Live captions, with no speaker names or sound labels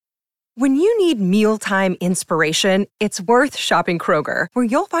When you need mealtime inspiration, it's worth shopping Kroger, where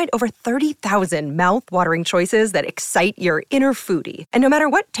you'll find over 30,000 mouth-watering choices that excite your inner foodie. And no matter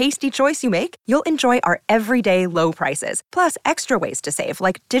what tasty choice you make, you'll enjoy our everyday low prices, plus extra ways to save,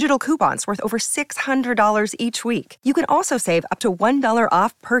 like digital coupons worth over $600 each week. You can also save up to $1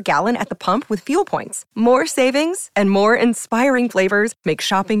 off per gallon at the pump with fuel points. More savings and more inspiring flavors make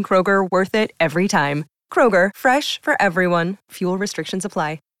shopping Kroger worth it every time. Kroger, fresh for everyone. Fuel restrictions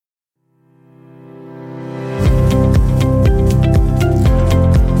apply.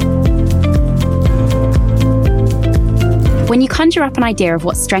 When you conjure up an idea of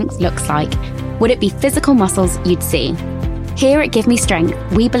what strength looks like, would it be physical muscles you'd see? Here at Give Me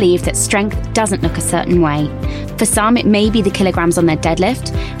Strength, we believe that strength doesn't look a certain way. For some, it may be the kilograms on their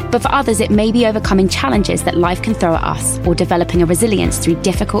deadlift, but for others, it may be overcoming challenges that life can throw at us or developing a resilience through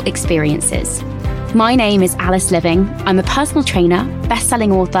difficult experiences. My name is Alice Living. I'm a personal trainer,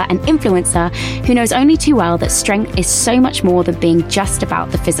 best-selling author, and influencer who knows only too well that strength is so much more than being just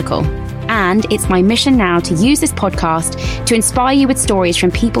about the physical. And it's my mission now to use this podcast to inspire you with stories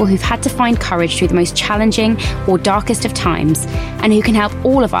from people who've had to find courage through the most challenging or darkest of times, and who can help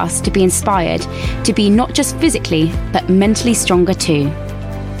all of us to be inspired to be not just physically, but mentally stronger too.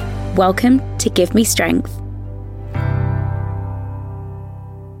 Welcome to Give Me Strength.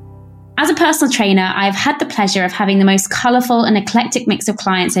 As a personal trainer, I've had the pleasure of having the most colourful and eclectic mix of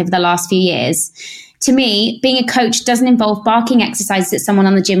clients over the last few years. To me, being a coach doesn't involve barking exercises at someone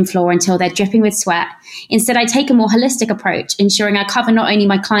on the gym floor until they're dripping with sweat. Instead, I take a more holistic approach, ensuring I cover not only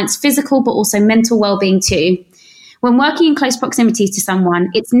my client's physical, but also mental well-being too. When working in close proximity to someone,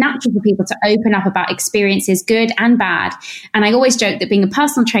 it's natural for people to open up about experiences, good and bad. And I always joke that being a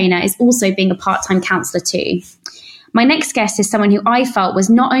personal trainer is also being a part-time counsellor too. My next guest is someone who I felt was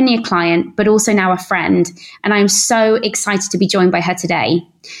not only a client, but also now a friend. And I'm so excited to be joined by her today.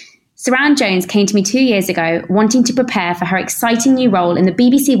 Suranne Jones came to me 2 years ago wanting to prepare for her exciting new role in the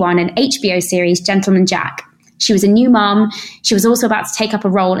BBC One and HBO series Gentleman Jack. She was a new mum. She was also about to take up a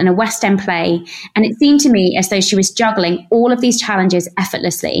role in a West End play. And it seemed to me as though she was juggling all of these challenges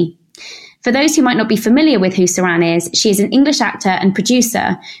effortlessly. For those who might not be familiar with who Suranne is, she is an English actor and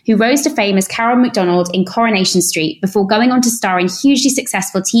producer who rose to fame as Carol MacDonald in Coronation Street before going on to star in hugely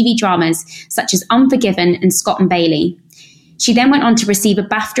successful TV dramas such as Unforgiven and Scott and Bailey. She then went on to receive a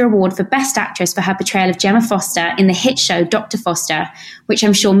BAFTA Award for Best Actress for her portrayal of Gemma Foster in the hit show Dr. Foster, which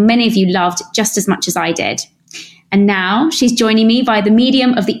I'm sure many of you loved just as much as I did. And now she's joining me via the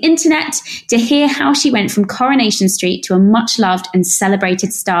medium of the internet to hear how she went from Coronation Street to a much loved and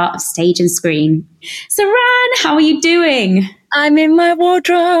celebrated star of stage and screen. Suranne, how are you doing? I'm in my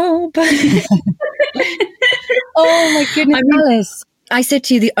wardrobe. Oh my goodness, Alice. I said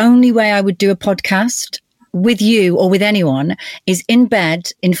to you, the only way I would do a podcast with you or with anyone is in bed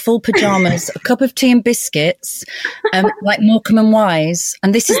in full pajamas, a cup of tea and biscuits, like Morecambe and Wise.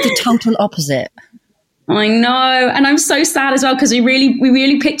 And this is the total opposite. I know. And I'm so sad as well because we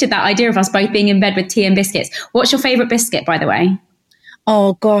really pictured that idea of us both being in bed with tea and biscuits. What's your favourite biscuit, by the way?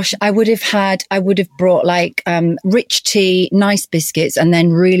 Oh gosh, I would have brought like rich tea, nice biscuits, and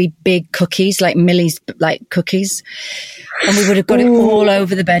then really big cookies, like Millie's like cookies. And we would have got it all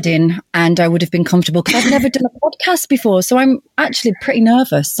over the bedding, and I would have been comfortable because I've never done a podcast before. So I'm actually pretty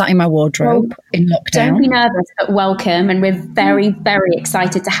nervous, sat in my wardrobe in lockdown. Don't be nervous, but welcome. And we're very, very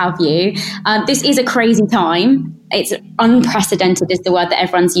excited to have you. This is a crazy time. It's unprecedented is the word that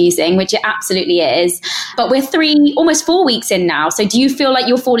everyone's using, which it absolutely is. But we're almost 4 weeks in now. So do you feel like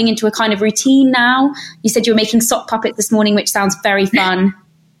you're falling into a kind of routine now? You said you were making sock puppets this morning, which sounds very fun.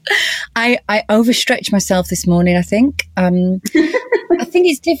 I overstretched myself this morning, I think. I think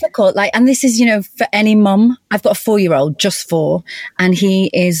it's difficult. And this is, for any mum. I've got a 4-year-old, just 4, and he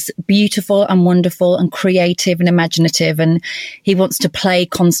is beautiful and wonderful and creative and imaginative, and he wants to play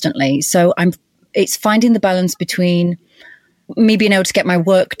constantly. So it's finding the balance between me being able to get my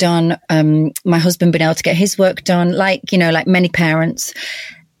work done, my husband being able to get his work done, like many parents.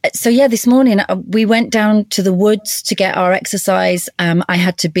 So yeah, this morning we went down to the woods to get our exercise. I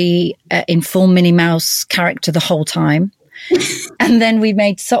had to be in full Minnie Mouse character the whole time. And then we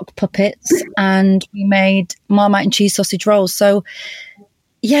made sock puppets and we made Marmite and cheese sausage rolls. So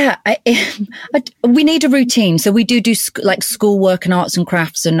yeah, we need a routine. So we do schoolwork and arts and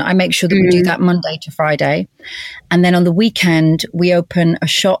crafts, and I make sure that we do that Monday to Friday. And then on the weekend, we open a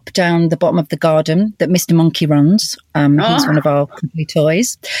shop down the bottom of the garden that Mr. Monkey runs. He's one of our company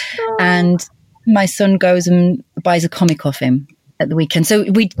toys. And my son goes and buys a comic off him at the weekend. So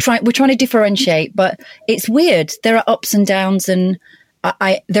we're trying to differentiate, but it's weird. There are ups and downs, and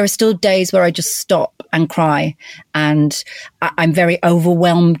there are still days where I just stop and cry, and I'm very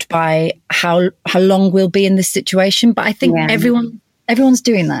overwhelmed by how long we'll be in this situation. But I think everyone's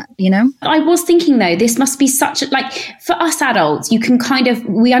doing that, you know? I was thinking though, this must be such for us adults, you can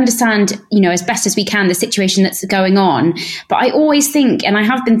we understand, as best as we can, the situation that's going on. But I always think, and I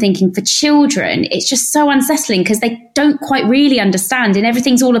have been thinking, for children, it's just so unsettling because they don't quite really understand, and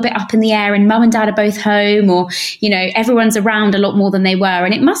everything's all a bit up in the air, and mum and dad are both home, or, everyone's around a lot more than they were.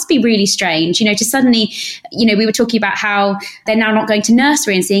 And it must be really strange, to suddenly, we were talking about how they're now not going to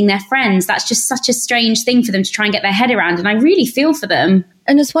nursery and seeing their friends. That's just such a strange thing for them to try and get their head around. And I really feel for them.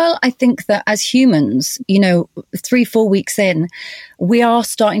 And as well, I think that as humans, 3-4 weeks in, we are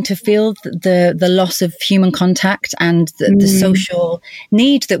starting to feel the loss of human contact and the social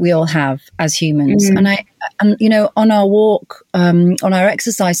need that we all have as humans. And on our walk, on our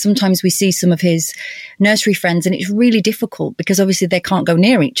exercise, sometimes we see some of his nursery friends, and it's really difficult because obviously they can't go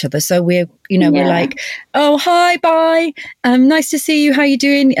near each other. So we're like, oh, hi, bye. Nice to see you. How you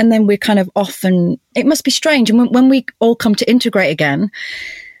doing? And then we're kind of off, and it must be strange. And when we all come to integrate again,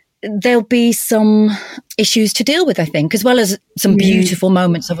 there'll be some issues to deal with, I think, as well as some beautiful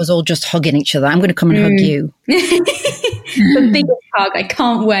moments of us all just hugging each other. I'm going to come and hug you. The biggest hug. I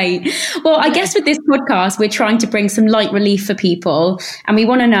can't wait. Well, I guess with this podcast, we're trying to bring some light relief for people. And we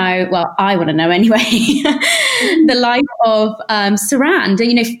want to know, well, I want to know anyway, the life of Suranne.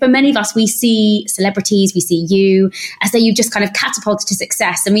 For many of us, we see celebrities, we see you as though you've just kind of catapulted to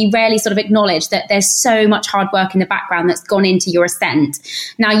success. And we rarely sort of acknowledge that there's so much hard work in the background that's gone into your ascent.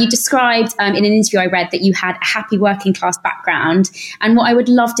 Now, you described in an interview I read that you had a happy working class background. And what I would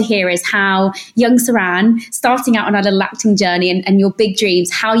love to hear is how young Suranne, starting out on a little acting journey and your big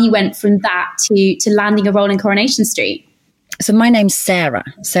dreams, how you went from that to landing a role in Coronation Street. So my name's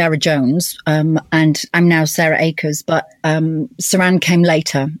Suranne Jones, and I'm now Sarah Akers, but Suranne came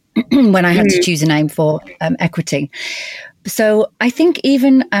later when I had to choose a name for equity. So I think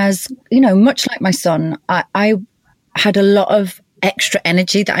even as, much like my son, I had a lot of extra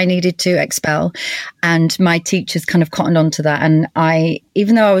energy that I needed to expel, and my teachers kind of cottoned on to that. And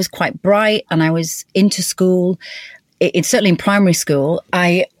even though I was quite bright and I was into school, it's certainly in primary school,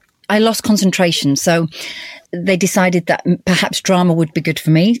 I lost concentration. So they decided that perhaps drama would be good for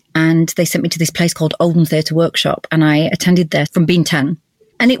me. And they sent me to this place called Oldham Theatre Workshop. And I attended there from being 10.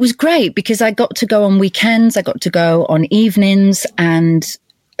 And it was great because I got to go on weekends. I got to go on evenings, and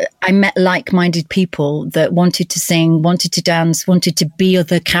I met like-minded people that wanted to sing, wanted to dance, wanted to be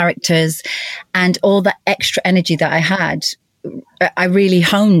other characters, and all the extra energy that I had, I really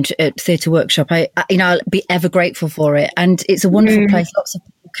honed at Theatre Workshop. I'll be ever grateful for it. And it's a wonderful place. Lots of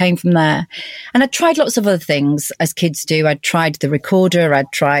people came from there. And I tried lots of other things, as kids do. I'd tried the recorder,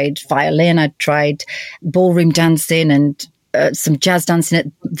 I'd tried violin, I'd tried ballroom dancing and some jazz dancing at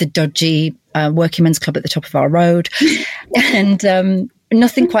the dodgy working men's club at the top of our road. And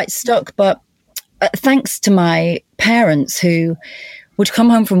nothing quite stuck. But thanks to my parents who would come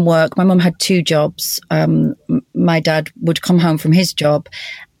home from work. My mum had 2 jobs. My dad would come home from his job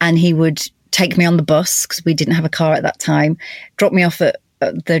and he would take me on the bus because we didn't have a car at that time, drop me off at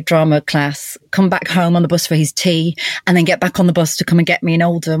the drama class, come back home on the bus for his tea, and then get back on the bus to come and get me in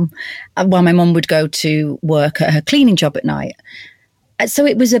Oldham while my mum would go to work at her cleaning job at night. So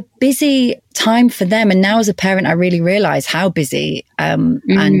it was a busy time for them. And now as a parent, I really realize how busy and,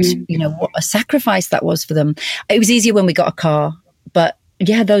 what a sacrifice that was for them. It was easier when we got a car. But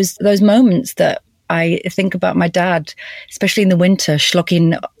yeah, those moments that I think about my dad, especially in the winter,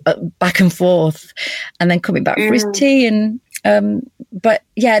 schlogging back and forth and then coming back for his tea. And but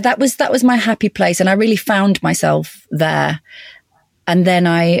yeah, that was my happy place. And I really found myself there. And then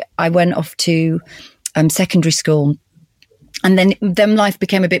I went off to secondary school. And then life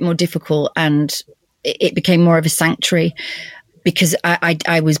became a bit more difficult, and it became more of a sanctuary because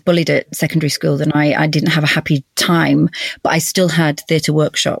I was bullied at secondary school and I didn't have a happy time, but I still had Theatre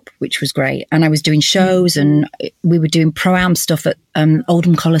Workshop, which was great. And I was doing shows and we were doing pro-am stuff at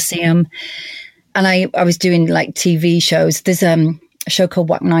Oldham Coliseum. And I was doing like TV shows. There's a show called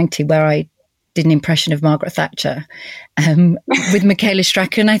Whack 90 where I did an impression of Margaret Thatcher with Michaela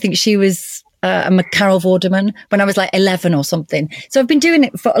Strachan. I think she was Carol Vorderman when I was like 11 or something. So I've been doing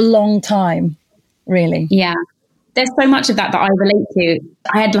it for a long time, really. Yeah. There's so much of that I relate to.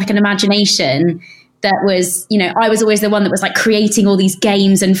 I had like an imagination that was, you know, I was always the one that was like creating all these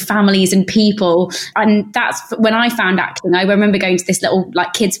games and families and people. And that's when I found acting. I remember going to this little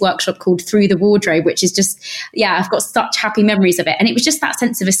like kids workshop called Through the Wardrobe, which is just, yeah, I've got such happy memories of it. And it was just that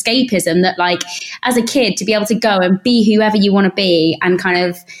sense of escapism that, like, as a kid, to be able to go and be whoever you want to be and kind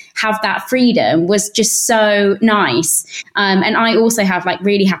of have that freedom was just so nice. And I also have like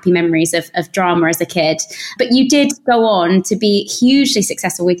really happy memories of drama as a kid. But you did go on to be hugely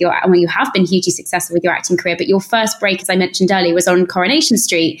successful with your, well, you have been hugely successful with your acting career, but your first break, as I mentioned earlier, was on Coronation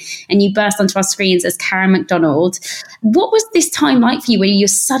Street, and you burst onto our screens as Karen MacDonald. What was this time like for you, where you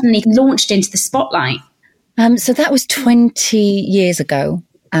suddenly launched into the spotlight? So that was 20 years ago.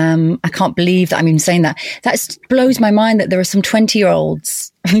 I can't believe that I'm even saying that. That blows my mind that there are some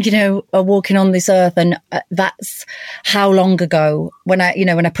 20-year-olds, you know, are walking on this earth, and that's how long ago. When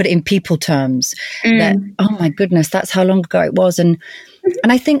I put it in people terms, that, oh my goodness, that's how long ago it was. And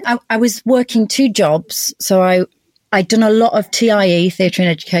I think I was working 2 jobs, so I'd done a lot of TIE, theatre and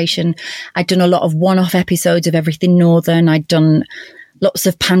education. I'd done a lot of one-off episodes of Everything Northern. I'd done lots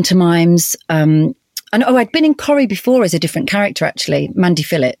of pantomimes. And I'd been in Corrie before as a different character, actually, Mandy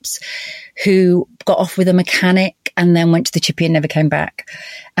Phillips, who got off with a mechanic and then went to the Chippy and never came back.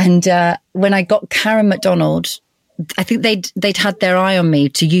 And when I got Karen MacDonald, I think they'd had their eye on me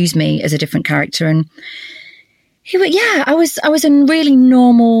to use me as a different character. And he went, yeah, I was a really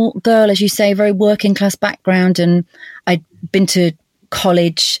normal girl, as you say, very working class background. And I'd been to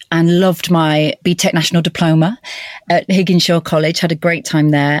college and loved my BTEC National Diploma at Higginshaw College, had a great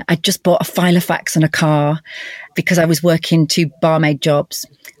time there. I just bought a Filofax and a car because I was working 2 barmaid jobs.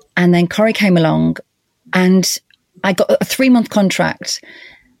 And then Corrie came along and I got a 3-month contract.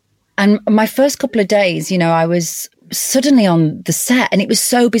 And my first couple of days, you know, I was suddenly on the set and it was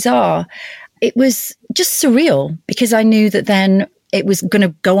so bizarre. It was just surreal because I knew that then it was going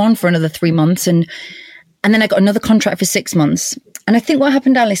to go on for another 3 months. And then I got another contract for 6 months. And I think what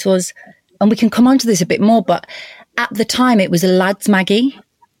happened, Alice, was, and we can come on to this a bit more, but at the time it was a Lads Maggie,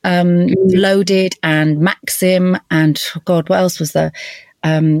 Loaded and Maxim and, oh God, what else was there?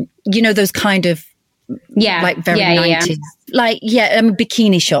 You know, those kind of, like very 90s,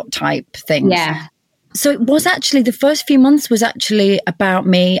 bikini shop type things. Yeah. So it was actually, the first few months was actually about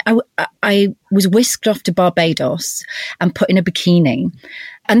me. I was whisked off to Barbados and put in a bikini.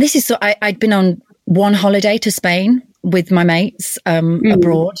 And this is, so I'd been on one holiday to Spain with my mates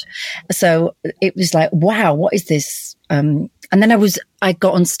abroad. So it was like, wow, what is this? And then I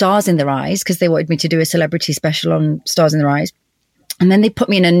got on Stars in Their Eyes because they wanted me to do a celebrity special on Stars in Their Eyes. And then they put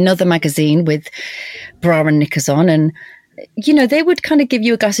me in another magazine with bra and knickers on. And, you know, they would kind of give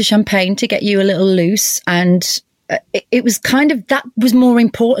you a glass of champagne to get you a little loose. And it was kind of, that was more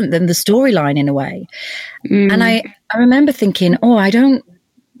important than the storyline in a way. And I remember thinking,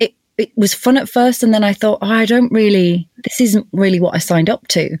 it was fun at first, and then I thought, this isn't really what I signed up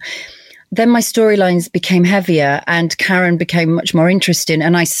to. Then my storylines became heavier and Karen became much more interesting,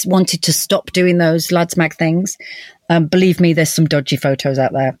 and I wanted to stop doing those Lads Mag things. Believe me, there's some dodgy photos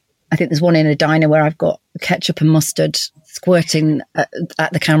out there. I think there's one in a diner where I've got ketchup and mustard squirting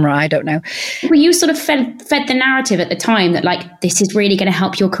at the camera. I don't know. Well, you sort of fed the narrative at the time that, like, this is really going to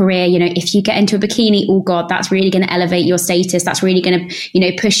help your career. You know, if you get into a bikini, oh God, that's really going to elevate your status. That's really going to, you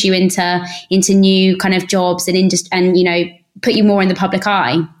know, push you into new kind of jobs and you know, put you more in the public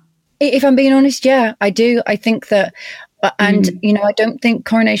eye. If I'm being honest, yeah, I do. I think that, and, you know, I don't think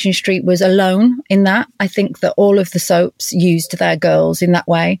Coronation Street was alone in that. I think that all of the soaps used their girls in that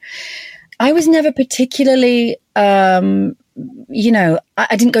way. I was never particularly, you know,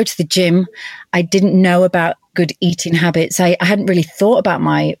 I didn't go to the gym. I didn't know about good eating habits. I hadn't really thought about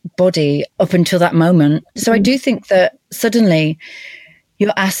my body up until that moment. So I do think that suddenly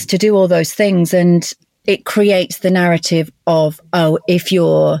you're asked to do all those things, and it creates the narrative of, oh, if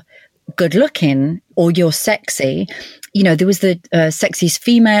you're good looking or you're sexy, you know, there was the Sexiest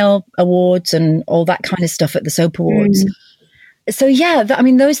Female Awards and all that kind of stuff at the Soap Awards. So yeah, I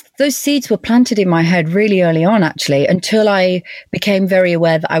mean, those seeds were planted in my head really early on, actually, until I became very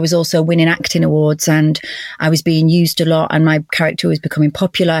aware that I was also winning acting awards and I was being used a lot and my character was becoming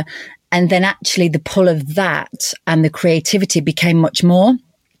popular. And then actually the pull of that and the creativity became much more.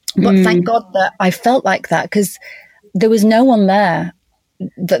 But thank God that I felt like that, because there was no one there,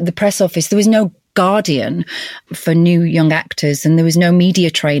 the press office, there was no guardian for new young actors, and there was no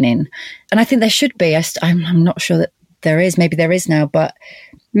media training. And I think there should be. I'm not sure that there is. Maybe there is now, but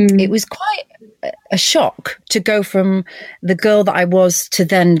it was quite a shock to go from the girl that I was to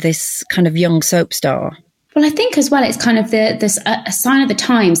then this kind of young soap star. Well, I think as well, it's kind of a sign of the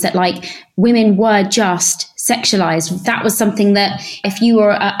times that, like, women were just sexualized. That was something that if you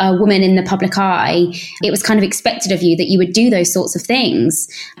were a woman in the public eye, it was kind of expected of you that you would do those sorts of things.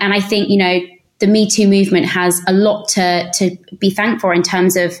 And I think, the Me Too movement has a lot to be thankful for in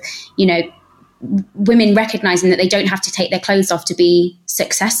terms of, women recognizing that they don't have to take their clothes off to be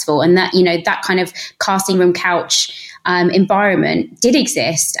successful, and that, that kind of casting room couch environment did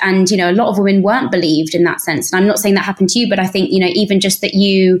exist. And, a lot of women weren't believed in that sense. And I'm not saying that happened to you, but I think, even just that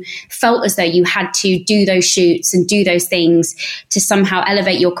you felt as though you had to do those shoots and do those things to somehow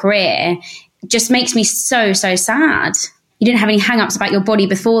elevate your career just makes me so, so sad. You didn't have any hang-ups about your body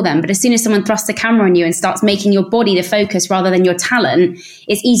before then, but as soon as someone thrusts a camera on you and starts making your body the focus rather than your talent,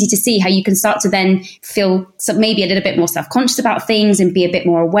 it's easy to see how you can start to then feel maybe a little bit more self-conscious about things and be a bit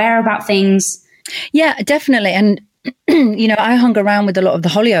more aware about things. Yeah, definitely. And, I hung around with a lot of the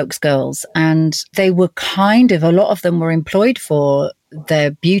Hollyoaks girls, and they were a lot of them were employed for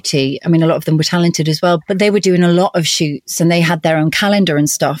their beauty. I mean, a lot of them were talented as well, but they were doing a lot of shoots and they had their own calendar and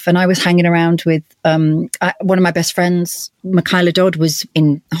stuff. And I was hanging around with one of my best friends, Michaela Dodd, was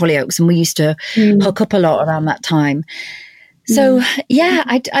in Hollyoaks, and we used to hook up a lot around that time. So, yeah,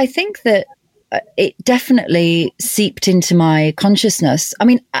 I think that it definitely seeped into my consciousness. I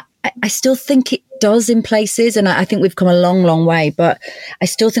mean, I still think it does in places, and I think we've come a long, long way, but I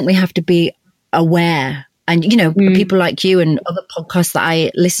still think we have to be aware. And, people like you and other podcasts that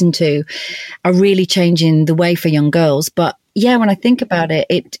I listen to are really changing the way for young girls. But yeah, when I think about it,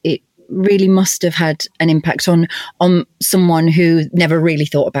 it really must have had an impact on someone who never really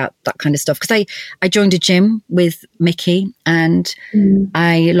thought about that kind of stuff. Because I joined a gym with Mickey, and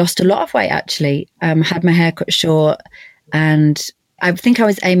I lost a lot of weight, actually. Had my hair cut short, and I think I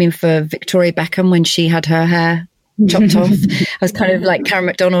was aiming for Victoria Beckham when she had her hair chopped off. I was kind of like Karen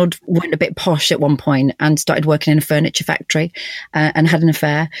McDonald, went a bit posh at one point and started working in a furniture factory and had an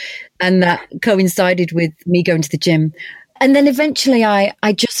affair. And that coincided with me going to the gym. And then eventually I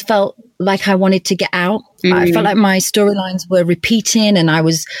just felt like I wanted to get out. I felt like my storylines were repeating, and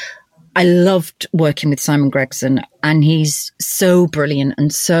I loved working with Simon Gregson, and he's so brilliant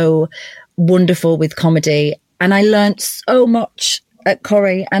and so wonderful with comedy. And I learned so much at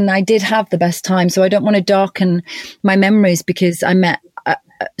Corrie, and I did have the best time. So I don't want to darken my memories, because I met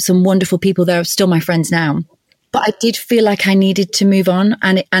some wonderful people there, still my friends now. But I did feel like I needed to move on,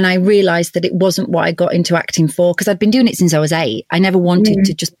 and I realised that it wasn't what I got into acting for, because I'd been doing it since I was 8. I never wanted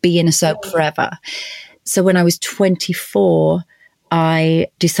to just be in a soap forever. So when I was 24, I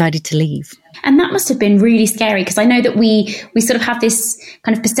decided to leave. And that must have been really scary, because I know that we sort of have this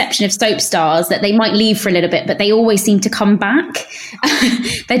kind of perception of soap stars that they might leave for a little bit, but they always seem to come back.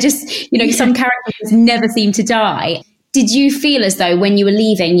 They're just, some characters never seem to die. Did you feel as though when you were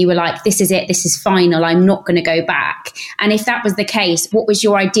leaving, you were like, this is it, this is final, I'm not going to go back? And if that was the case, what was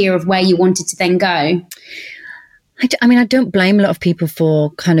your idea of where you wanted to then go? I mean, I don't blame a lot of people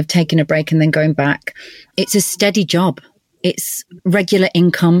for kind of taking a break and then going back. It's a steady job. It's regular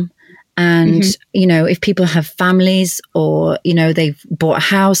income. And, if people have families, or, they've bought a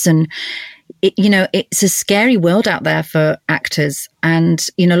house, and, it's a scary world out there for actors. And,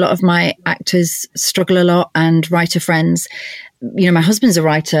 a lot of my actors struggle a lot, and writer friends, my husband's a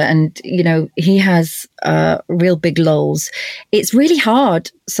writer, and, he has real big lulls. It's really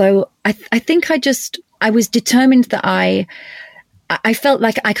hard. So I think I was determined that I felt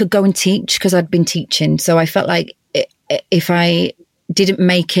like I could go and teach, because I'd been teaching. So I felt like if I didn't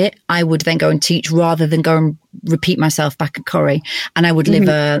make it, I would then go and teach, rather than go and repeat myself back at Corrie. And I would live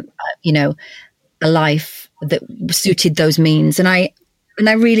a life that suited those means. And I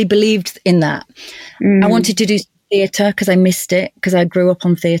really believed in that. I wanted to do theatre because I missed it, because I grew up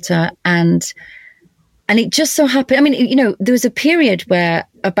on theatre, and it just so happened. I mean, there was a period where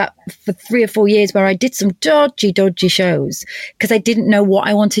for 3 or 4 years where I did some dodgy shows, because I didn't know what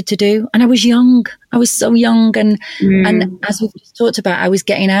I wanted to do. And I was young. I was so young. And as we've just talked about, I was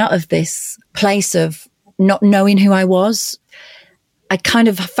getting out of this place of not knowing who I was. I kind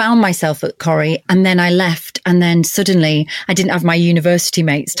of found myself at Corrie, and then I left, and then suddenly I didn't have my university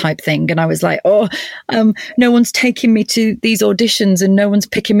mates type thing. And I was like, no one's taking me to these auditions, and no one's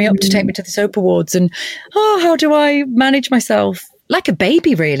picking me up to take me to the Soap Awards. And, how do I manage myself? Like a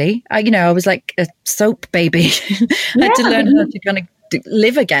baby, really. I was like a soap baby. I had to learn how to kind of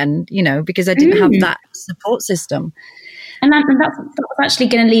live again, because I didn't have that support system. And that was actually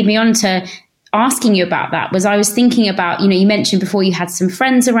going to lead me on to asking you about that. Was I was thinking about, you mentioned before you had some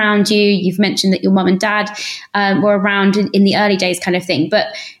friends around you. You've mentioned that your mum and dad were around in the early days kind of thing.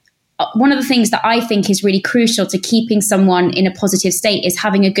 But one of the things that I think is really crucial to keeping someone in a positive state is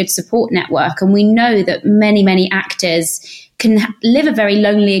having a good support network. And we know that many, many actors can live a very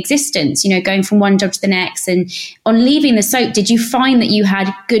lonely existence, you know, going from one job to the next. And on leaving the soap, did you find that you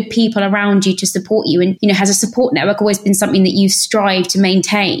had good people around you to support you? And, you know, has a support network always been something that you've strived to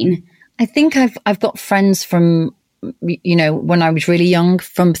maintain? I think I've got friends from, you know, when I was really young,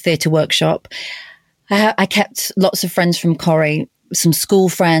 from Theatre Workshop. I kept lots of friends from Corrie, some school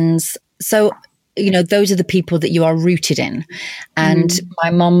friends. So, you know, those are the people that you are rooted in. And my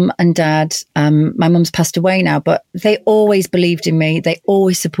mum and dad, my mum's passed away now, but they always believed in me. They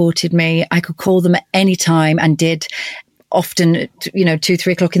always supported me. I could call them at any time, and did, often, you know,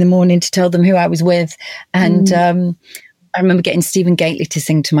 2-3 o'clock in the morning, to tell them who I was with. And I remember getting Stephen Gately to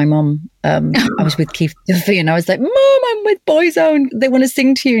sing to my mum. I was with Keith Duffy, and I was like, Mum, I'm with Boyzone. They want to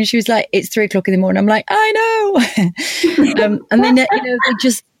sing to you. And she was like, it's 3 o'clock in the morning. I'm like, I know. And then, you know, they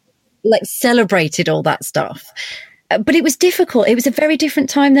just like celebrated all that stuff. But it was difficult. It was a very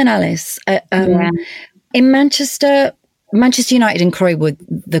different time then, Alice. In Manchester United and Corrie were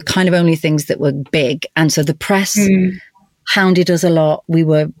the kind of only things that were big. And so the press hounded us a lot. We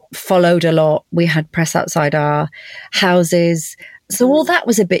were followed a lot. We had press outside our houses. So all that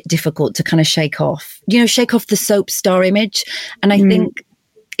was a bit difficult to kind of shake off the soap star image. And I think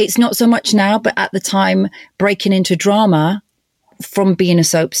it's not so much now, but at the time, breaking into drama from being a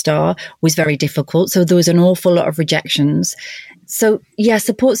soap star was very difficult. So there was an awful lot of rejections. So yeah,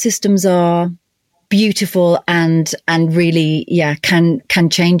 support systems are beautiful and really, can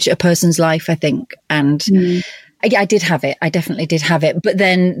change a person's life, I think. And I did have it. I definitely did have it. But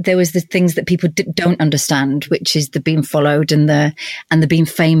then there was the things that people don't understand, which is the being followed and the being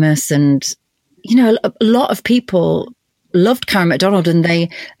famous. And, you know, a lot of people loved Karen MacDonald, and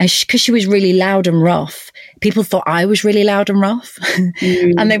because she was really loud and rough, people thought I was really loud and rough.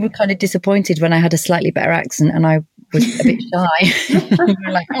 And they were kind of disappointed when I had a slightly better accent and I was a bit shy. They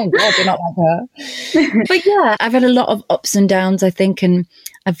were like, oh God, you're not like her. But yeah, I've had a lot of ups and downs, I think, and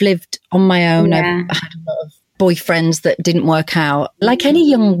I've lived on my own. I've had a lot of boyfriends that didn't work out, like any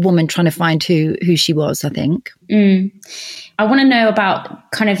young woman trying to find who she was, I think. I want to know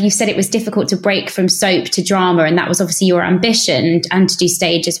about kind of, you said it was difficult to break from soap to drama, and that was obviously your ambition, and to do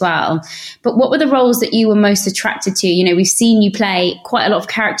stage as well. But what were the roles that you were most attracted to? You know, we've seen you play quite a lot of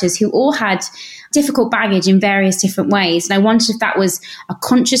characters who all had difficult baggage in various different ways. And I wondered if that was a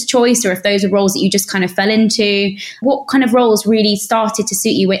conscious choice, or if those are roles that you just kind of fell into. What kind of roles really started to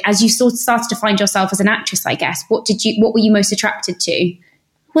suit you as you sort of started to find yourself as an actress, I guess? What were you most attracted to?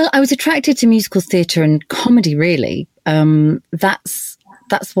 Well, I was attracted to musical theatre and comedy, really. That's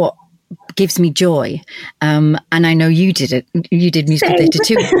what gives me joy. And I know you did it. You did musical theatre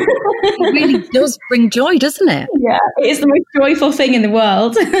too. It really does bring joy, doesn't it? Yeah, it is the most joyful thing in the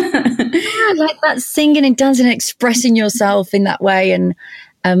world. Yeah, like that, singing and dancing and expressing yourself in that way, and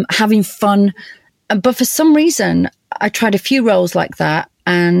having fun. But for some reason, I tried a few roles like that,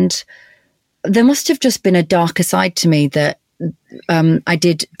 and there must have just been a darker side to me that I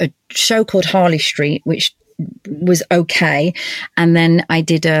did a show called Harley Street, which was okay. And then I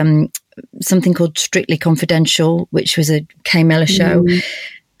did something called Strictly Confidential, which was a Kay Miller show.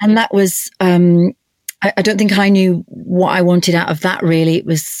 And that was, I don't think I knew what I wanted out of that, really. It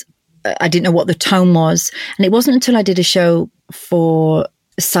was, I didn't know what the tone was. And it wasn't until I did a show for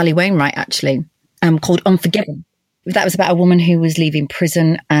Sally Wainwright, actually, called Unforgiven. That was about a woman who was leaving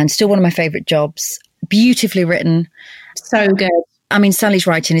prison, and still one of my favourite jobs. Beautifully written. So good. I mean, Sally's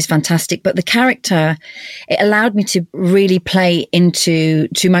writing is fantastic, but the character, it allowed me to really play into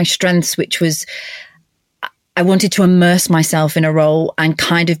my strengths, which was I wanted to immerse myself in a role and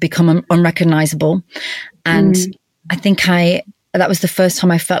kind of become unrecognisable. And I think that was the first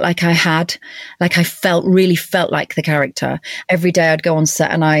time I felt like I really felt like the character. Every day I'd go on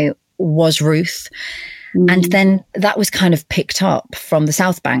set and I was Ruth. And then that was kind of picked up from the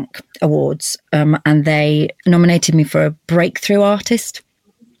South Bank Awards, and they nominated me for a breakthrough artist.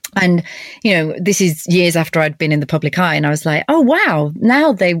 And, you know, this is years after I'd been in the public eye, and I was like, oh, wow,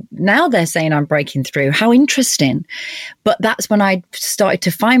 now they're saying I'm breaking through. How interesting. But that's when I started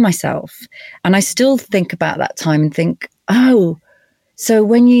to find myself. And I still think about that time and think, oh, so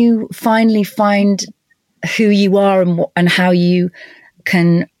when you finally find who you are and how you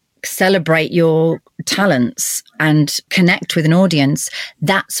can celebrate your talents and connect with an audience,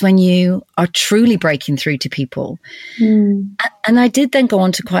 that's when you are truly breaking through to people. And I did then go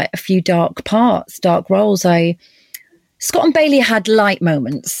on to quite a few dark roles. Scott and Bailey had light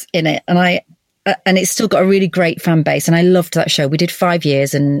moments in it, and it's still got a really great fan base, and I loved that show. We did 5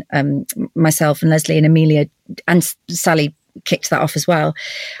 years, and myself and Leslie and Amelia and Sally kicked that off as well.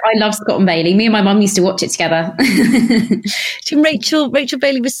 I love Scott and Bailey. Me and my mum used to watch it together. Rachel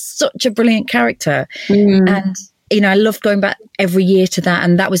Bailey was such a brilliant character. And I loved going back every year to that.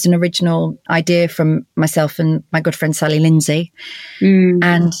 And that was an original idea from myself and my good friend, Sally Lindsay.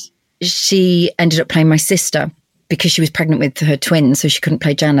 And she ended up playing my sister because she was pregnant with her twins. So she couldn't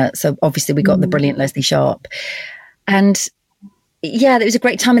play Janet. So obviously we got the brilliant Leslie Sharp. And yeah, it was a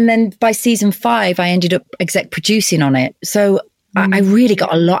great time. And then by season 5, I ended up exec producing on it. So I really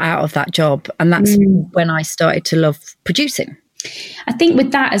got a lot out of that job. And that's when I started to love producing. I think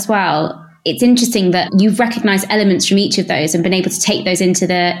with that as well, it's interesting that you've recognized elements from each of those and been able to take those into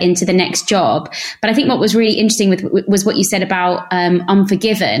the next job. But I think what was really interesting was what you said about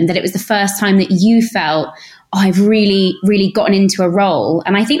Unforgiven, that it was the first time that you felt, I've really, really gotten into a role.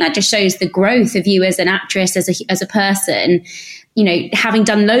 And I think that just shows the growth of you as an actress, as a person, having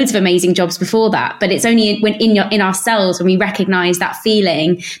done loads of amazing jobs before that. But it's only when in ourselves, when we recognize that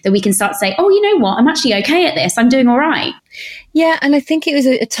feeling, that we can start to say, oh, you know what? I'm actually okay at this. I'm doing all right. Yeah. And I think it was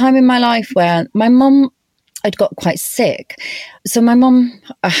a time in my life where my mum had got quite sick. So my mum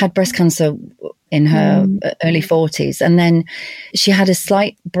had breast cancer in her early 40s. And then she had a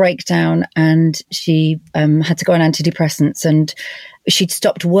slight breakdown and she had to go on antidepressants, and she'd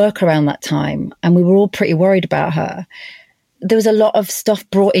stopped work around that time. And we were all pretty worried about her. There was a lot of stuff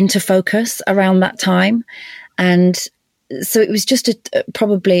brought into focus around that time. And so it was just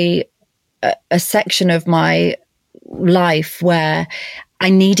probably a section of my life where I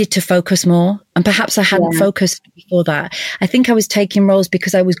needed to focus more. And perhaps I hadn't focused before that. I think I was taking roles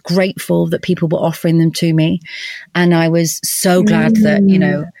because I was grateful that people were offering them to me. And I was so glad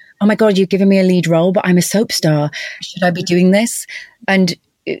that, oh my God, you've given me a lead role, but I'm a soap star. Should I be doing this? And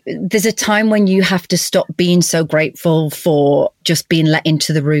there's a time when you have to stop being so grateful for just being let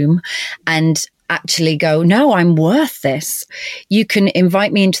into the room and actually go, no, I'm worth this. You can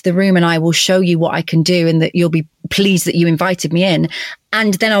invite me into the room and I will show you what I can do, and that you'll be pleased that you invited me in.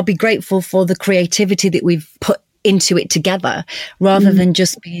 And then I'll be grateful for the creativity that we've put into it together, rather than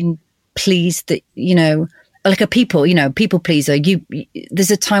just being pleased that, like a people pleaser.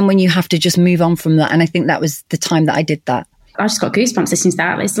 There's a time when you have to just move on from that. And I think that was the time that I did that. I just got goosebumps listening to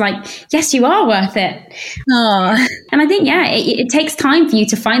that. It's like, yes, you are worth it. Aww. And I think, it takes time for you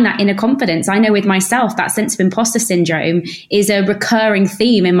to find that inner confidence. I know with myself, that sense of imposter syndrome is a recurring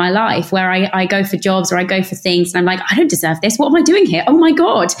theme in my life, where I go for jobs or I go for things and I'm like, I don't deserve this. What am I doing here? Oh my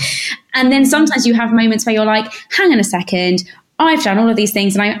God. And then sometimes you have moments where you're like, hang on a second, I've done all of these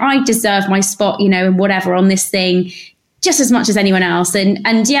things and I deserve my spot, and whatever on this thing, just as much as anyone else. And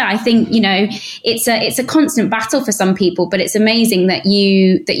I think, it's a constant battle for some people, but it's amazing that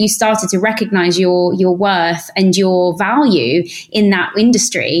you started to recognize your worth and your value in that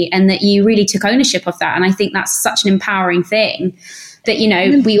industry, and that you really took ownership of that. And I think that's such an empowering thing that,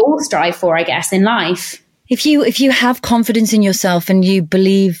 we all strive for, I guess, in life. If you have confidence in yourself and you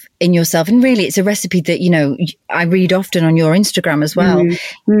believe in yourself, and really it's a recipe that, I read often on your Instagram as well,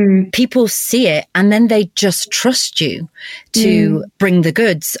 people see it and then they just trust you to bring the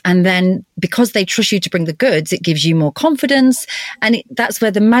goods. And then because they trust you to bring the goods, it gives you more confidence. And that's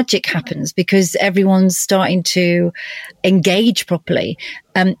where the magic happens, because everyone's starting to engage properly.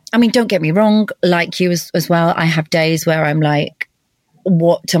 Don't get me wrong, like you as well, I have days where I'm like,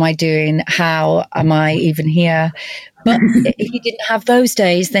 what am I doing? How am I even here? But if you didn't have those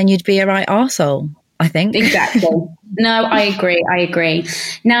days, then you'd be a right arsehole, I think. Exactly. No, I agree.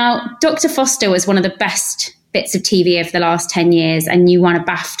 Now, Dr. Foster was one of the best bits of TV over the last 10 years, and you won a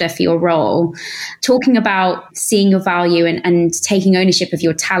BAFTA for your role. Talking about seeing your value and taking ownership of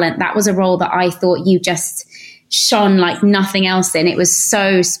your talent, that was a role that I thought you just shone like nothing else in. It was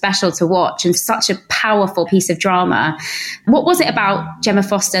so special to watch and such a powerful piece of drama. What was it about Gemma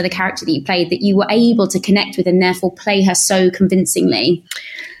Foster, the character that you played, that you were able to connect with and therefore play her so convincingly?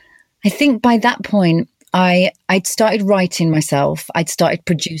 I think by that point, I'd started writing myself. I'd started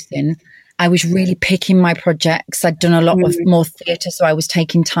producing. I was really picking my projects. I'd done a lot of more theatre, so I was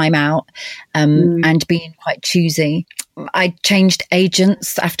taking time out and being quite choosy. I changed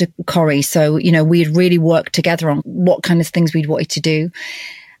agents after Corrie. So, we had really worked together on what kind of things we'd wanted to do.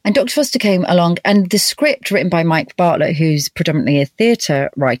 And Dr. Foster came along, and the script written by Mike Bartlett, who's predominantly a theatre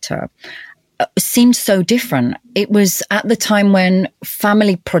writer, seemed so different. It was at the time when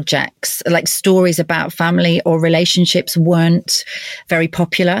family projects, like stories about family or relationships, weren't very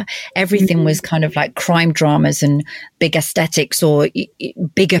popular. Everything was kind of like crime dramas and big aesthetics or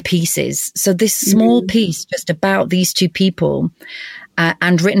bigger pieces. So this small piece just about these two people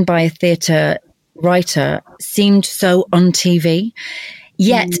and written by a theatre writer seemed so on TV.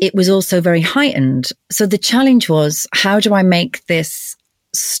 Yet it was also very heightened. So the challenge was, how do I make this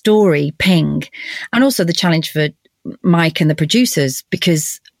story ping? And also the challenge for Mike and the producers,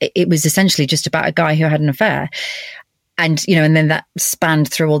 because it was essentially just about a guy who had an affair. And, you know, and then that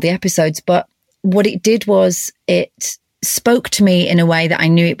spanned through all the episodes. But what it did was it spoke to me in a way that I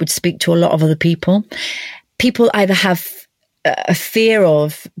knew it would speak to a lot of other people. People either have a fear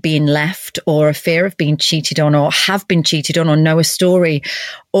of being left, or a fear of being cheated on, or have been cheated on, or know a story,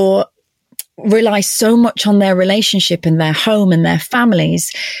 or rely so much on their relationship and their home and their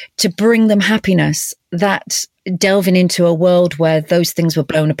families to bring them happiness, that delving into a world where those things were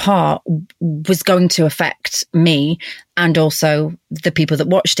blown apart was going to affect me and also the people that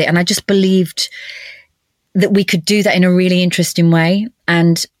watched it. And I just believed that we could do that in a really interesting way.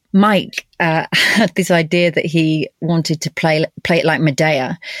 And Mike had this idea that he wanted to play it like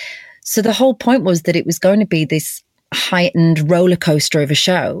Medea. So the whole point was that it was going to be this heightened roller coaster of a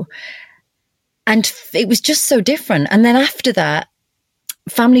show. And it was just so different. And then after that,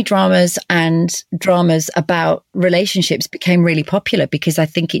 family dramas and dramas about relationships became really popular, because I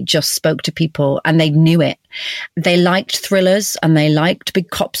think it just spoke to people and they knew it. They liked thrillers and they liked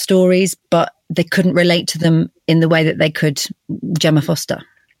big cop stories, but they couldn't relate to them in the way that they could Gemma Foster.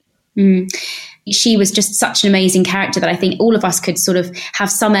 She was just such an amazing character that I think all of us could sort of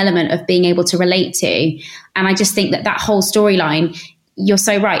have some element of being able to relate to. And I just think that whole storyline, you're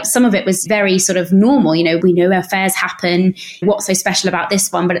so right. Some of it was very sort of normal. You know, we know affairs happen. What's so special about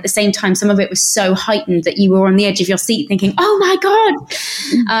this one? But at the same time, some of it was so heightened that you were on the edge of your seat thinking, oh my God.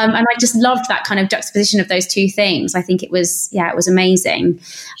 And I just loved that kind of juxtaposition of those two things. I think it was amazing.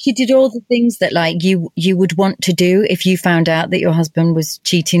 She did all the things that like you would want to do if you found out that your husband was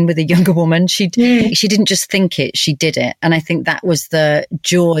cheating with a younger woman. She didn't just think it, she did it. And I think that was the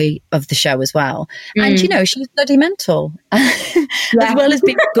joy of the show as well. And, you know, she was bloody mental. As well as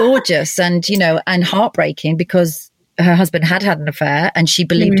being gorgeous and, you know, and heartbreaking, because her husband had an affair and she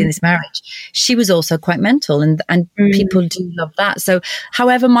believed in this marriage. She was also quite mental, and people do love that. So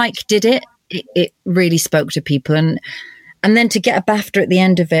however Mike did it, it really spoke to people. And then to get a BAFTA at the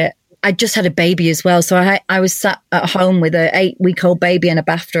end of it, I just had a baby as well. So I was sat at home with an 8-week-old baby and a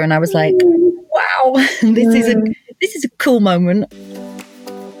BAFTA, and I was like, wow, this is a cool moment.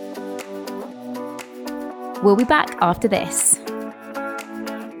 We'll be back after this.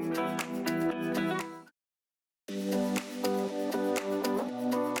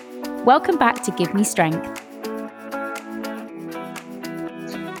 Welcome back to Give Me Strength.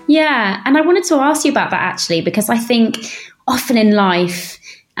 Yeah, and I wanted to ask you about that actually, because I think often in life,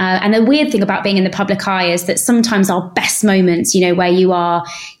 and the weird thing about being in the public eye is that sometimes our best moments, you know, where you are,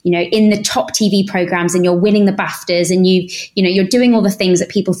 you know, in the top TV programs and you're winning the BAFTAs and you know, you're doing all the things that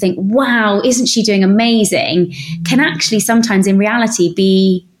people think, wow, isn't she doing amazing, can actually sometimes in reality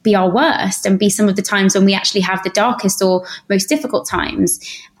be our worst and be some of the times when we actually have the darkest or most difficult times.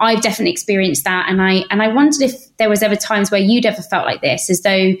 I've definitely experienced that. And I wondered if there was ever times where you'd ever felt like this, as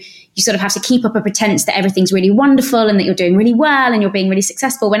though you sort of have to keep up a pretense that everything's really wonderful and that you're doing really well and you're being really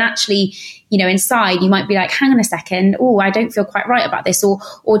successful, when actually, you know, inside you might be like, hang on a second, oh, I don't feel quite right about this, or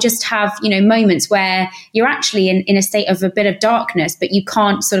just have, you know, moments where you're actually in a state of a bit of darkness, but you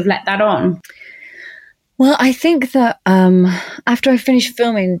can't sort of let that on. Well, I think that after I finished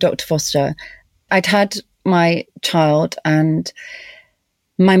filming Dr. Foster, I'd had my child and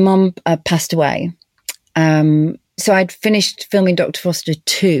my mum passed away. So I'd finished filming Dr. Foster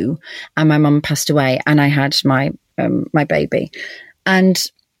 2 and my mum passed away, and I had my baby. And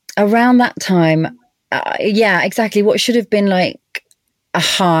around that time, exactly what should have been like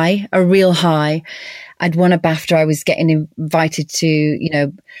a real high. I'd won a BAFTA. I was getting invited to, you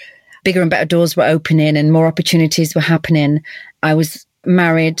know, bigger and better doors were opening and more opportunities were happening. I was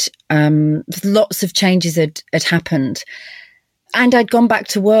married. Lots of changes had happened. And I'd gone back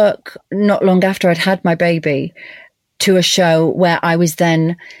to work not long after I'd had my baby, to a show where I was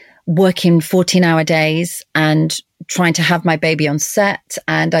then working 14-hour days and trying to have my baby on set.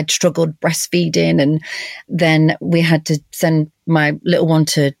 And I'd struggled breastfeeding. And then we had to send my little one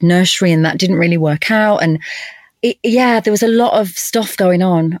to nursery, and that didn't really work out. And there was a lot of stuff going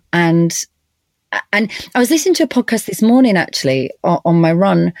on. And I was listening to a podcast this morning, actually, on my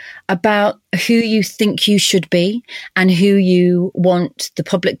run, about who you think you should be and who you want the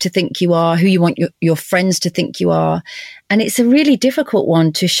public to think you are, who you want your friends to think you are. And it's a really difficult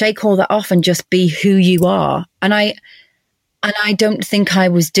one to shake all that off and just be who you are. And I don't think I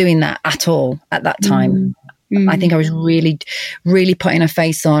was doing that at all at that time. I think I was really, really putting a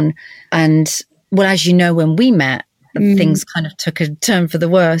face on. And well, as you know, when we met, things kind of took a turn for the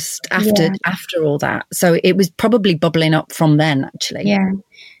worst after all that. So it was probably bubbling up from then, actually. Yeah.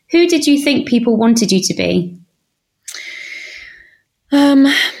 Who did you think people wanted you to be?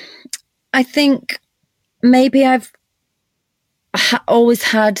 I think maybe I've always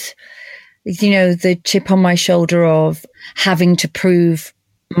had, the chip on my shoulder of having to prove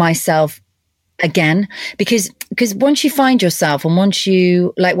myself again, because once you find yourself, and once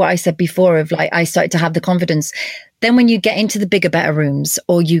you, like what I said before, of like, I started to have the confidence, then when you get into the bigger, better rooms,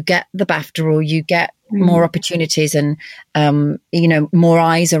 or you get the BAFTA, or you get more opportunities, and more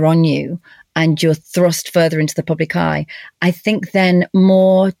eyes are on you, and you're thrust further into the public eye, I think then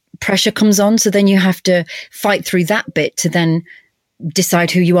more pressure comes on. So then you have to fight through that bit to then decide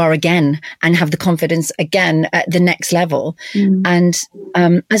who you are again and have the confidence again at the next level. And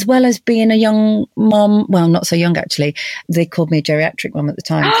as well as being a young mom, well, not so young actually, they called me a geriatric mom at the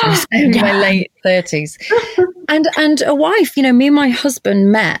time, so I was in my late 30s, and a wife. Me and my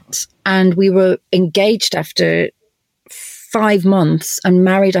husband met, and we were engaged after 5 months and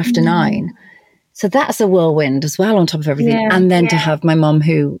married after 9. So that's a whirlwind as well, on top of everything. And then to have my mum,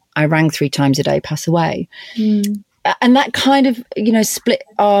 who I rang 3 times a day, pass away. And that kind of, split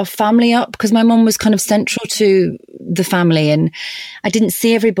our family up, because my mum was kind of central to the family, and I didn't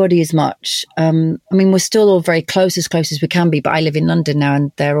see everybody as much. We're still all very close as we can be, but I live in London now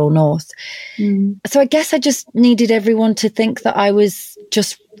and they're all north. So I guess I just needed everyone to think that I was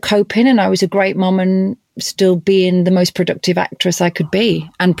just coping, and I was a great mum and still being the most productive actress I could be,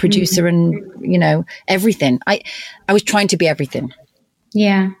 and producer, and, everything. I was trying to be everything.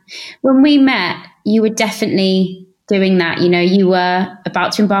 Yeah. When we met, you were definitely doing that. You were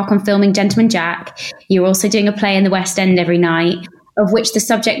about to embark on filming Gentleman Jack. You were also doing a play in the West End every night, of which the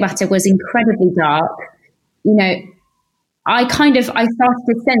subject matter was incredibly dark. I started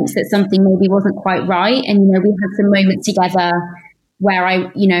to sense that something maybe wasn't quite right. And, we had some moments together where I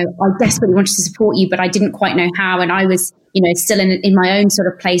desperately wanted to support you, but I didn't quite know how. And I was, still in my own sort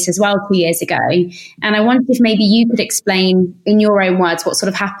of place as well 2 years ago. And I wondered if maybe you could explain in your own words what sort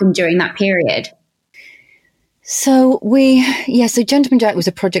of happened during that period. So so Gentleman Jack was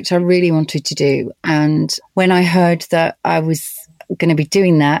a project I really wanted to do. And when I heard that I was going to be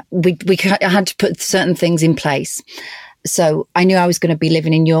doing that, I had to put certain things in place. So I knew I was going to be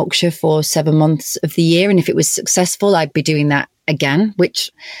living in Yorkshire for 7 months of the year. And if it was successful, I'd be doing that again,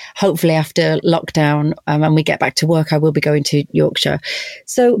 which hopefully after lockdown and we get back to work, I will be going to Yorkshire.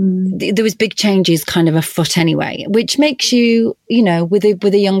 So there was big changes kind of afoot anyway, which makes you, with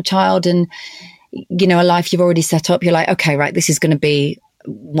a young child and, a life you've already set up, you're like, okay, right, this is going to be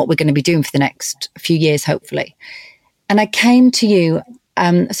what we're going to be doing for the next few years, hopefully. And I came to you.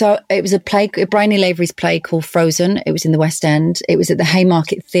 So it was a play, Bryony Lavery's play called Frozen. It was in the West End. It was at the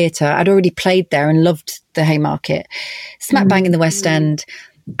Haymarket Theatre. I'd already played there and loved the Haymarket. Smack bang in the West End.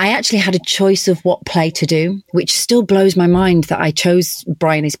 I actually had a choice of what play to do, which still blows my mind that I chose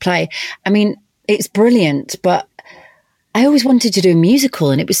Bryony's play. I mean, it's brilliant, but I always wanted to do a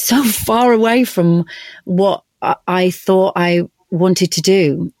musical, and it was so far away from what I thought I wanted to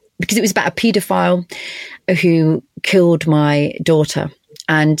do, because it was about a paedophile who killed my daughter.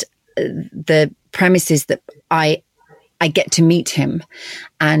 And the premise is that I get to meet him,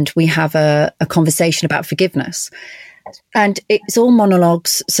 and we have a conversation about forgiveness. And it's all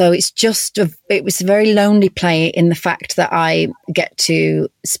monologues. So it was a very lonely play in the fact that I get to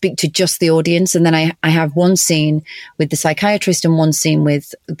speak to just the audience. And then I have one scene with the psychiatrist and one scene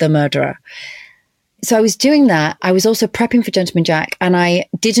with the murderer. So I was doing that. I was also prepping for Gentleman Jack, and I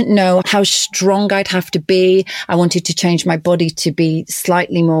didn't know how strong I'd have to be. I wanted to change my body to be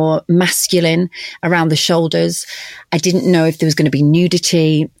slightly more masculine around the shoulders. I didn't know if there was going to be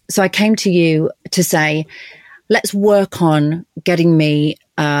nudity. So I came to you to say, let's work on getting me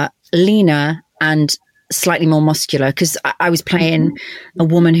leaner and slightly more muscular, because I was playing a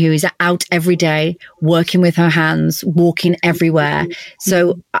woman who is out every day, working with her hands, walking everywhere.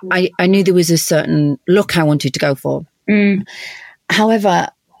 So I knew there was a certain look I wanted to go for. However,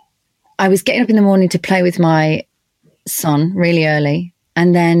 I was getting up in the morning to play with my son really early,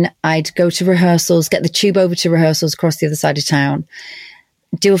 and then I'd go to rehearsals, get the tube over to rehearsals across the other side of town,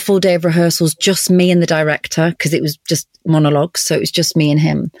 do a full day of rehearsals, just me and the director, because it was just monologues, so it was just me and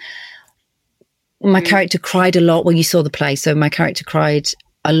him. My character cried a lot. Well, you saw the play, so my character cried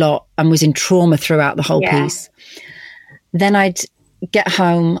a lot and was in trauma throughout the whole piece. Then I'd get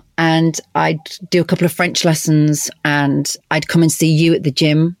home and I'd do a couple of French lessons, and I'd come and see you at the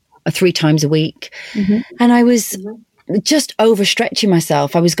gym 3 times a week. And I was just overstretching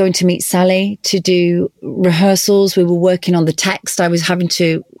myself. I was going to meet Sally to do rehearsals. We were working on the text. I was having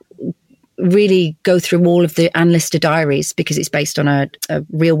to really go through all of the Anne Lister diaries, because it's based on a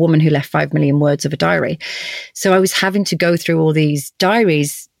real woman who left 5 million words of a diary. So I was having to go through all these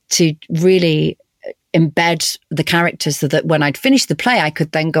diaries to really embed the characters, so that when I'd finished the play, I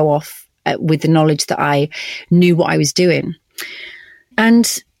could then go off with the knowledge that I knew what I was doing.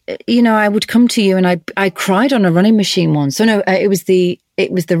 And, you know, I would come to you and I cried on a running machine once. So no, it was the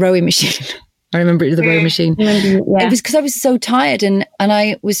rowing machine. I remember it was the rowing machine. Yeah. It was because I was so tired and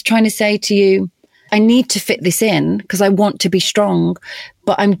I was trying to say to you, I need to fit this in because I want to be strong,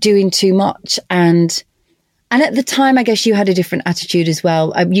 but I'm doing too much. And at the time, I guess you had a different attitude as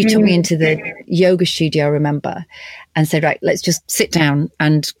well. You took me into the yoga studio, I remember, and said, right, let's just sit down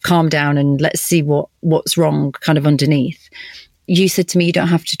and calm down and let's see what's wrong kind of underneath. You said to me, you don't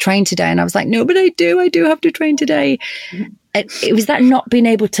have to train today. And I was like, no, but I do have to train today. It was that not being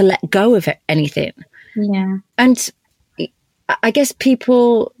able to let go of anything. Yeah. And I guess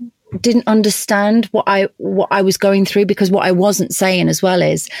people didn't understand what I was going through, because what I wasn't saying as well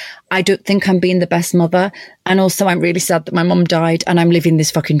is I don't think I'm being the best mother. And also I'm really sad that my mum died and I'm living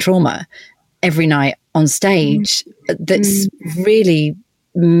this fucking trauma every night on stage that's really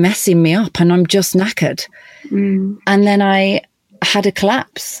messing me up and I'm just knackered. And then I had a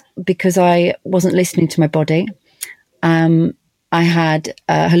collapse because I wasn't listening to my body. I had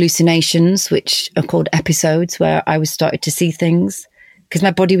hallucinations, which are called episodes, where I was starting to see things because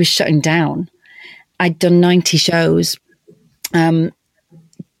my body was shutting down. I'd done 90 shows. There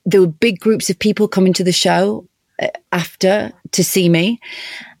were big groups of people coming to the show after to see me,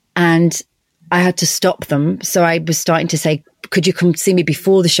 and I had to stop them. So I was starting to say, could you come see me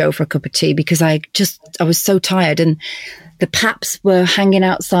before the show for a cup of tea? Because I was so tired. And the paps were hanging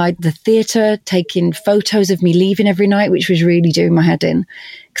outside the theatre, taking photos of me leaving every night, which was really doing my head in.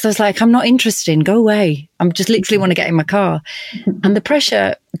 Because I was like, I'm not interested. Go away. I'm just literally want to get in my car. And the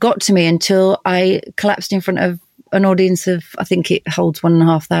pressure got to me until I collapsed in front of an audience of, I think it holds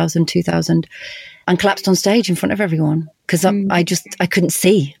 1,500, 2,000, and collapsed on stage in front of everyone. Because I couldn't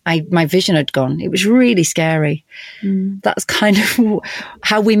see. My vision had gone. It was really scary. That's kind of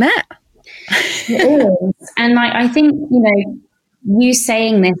how we met. It is. And I think, you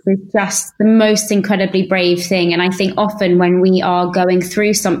saying this is just the most incredibly brave thing. And I think often when we are going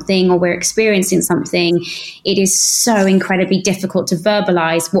through something or we're experiencing something, it is so incredibly difficult to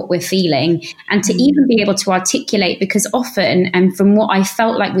verbalize what we're feeling and to even be able to articulate, because often, and from what I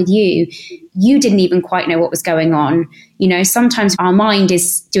felt like with you, you didn't even quite know what was going on. Sometimes our mind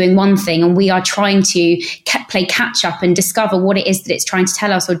is doing one thing and we are trying to play catch up and discover what it is that it's trying to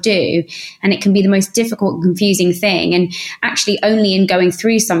tell us or do. And it can be the most difficult and confusing thing. And actually only in going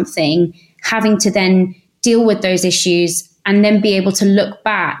through something, having to then deal with those issues and then be able to look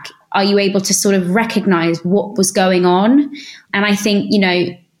back, are you able to sort of recognize what was going on? And I think,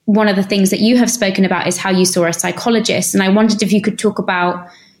 one of the things that you have spoken about is how you saw a psychologist. And I wondered if you could talk about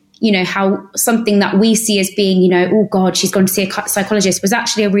how something that we see as being, oh God, she's gone to see a psychologist, was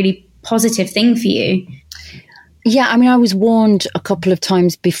actually a really positive thing for you. Yeah, I mean, I was warned a couple of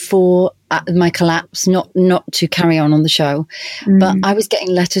times before my collapse not to carry on the show. But I was getting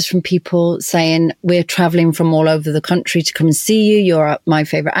letters from people saying, we're traveling from all over the country to come and see you. You're my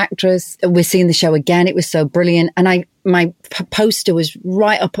favorite actress. We're seeing the show again. It was so brilliant. And my poster was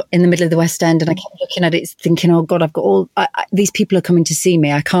right up in the middle of the West End. And I kept looking at it thinking, oh God, I've got these people are coming to see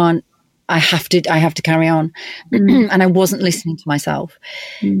me. I have to carry on. And I wasn't listening to myself.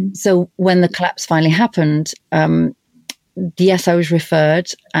 So when the collapse finally happened, yes, I was referred.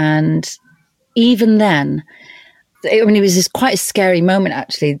 And even then, it was quite a scary moment,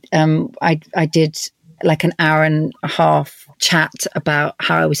 actually. I did like an hour and a half chat about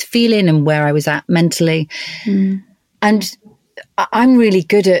how I was feeling and where I was at mentally. And I'm really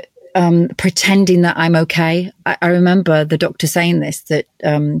good at pretending that I'm okay. I remember the doctor saying this, that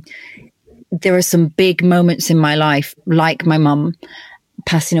there are some big moments in my life, like my mum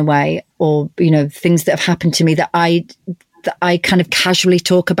passing away, or things that have happened to me that I kind of casually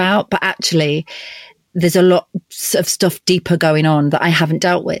talk about, but actually there's a lot of stuff deeper going on that I haven't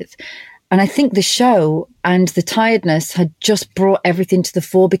dealt with. And I think the show and the tiredness had just brought everything to the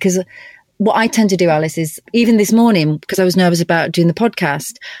fore, because what I tend to do, Alice, is even this morning, because I was nervous about doing the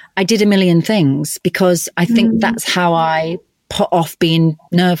podcast, I did a million things because I think that's how I put off being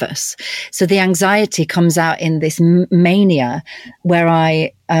nervous. So the anxiety comes out in this mania where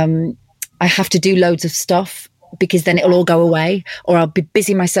I have to do loads of stuff, because then it'll all go away, or I'll be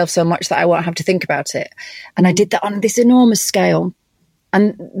busy myself so much that I won't have to think about it. And I did that on this enormous scale.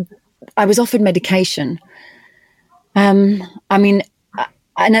 And I was offered medication. And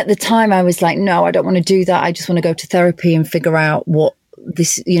at the time I was like, no, I don't want to do that. I just want to go to therapy and figure out what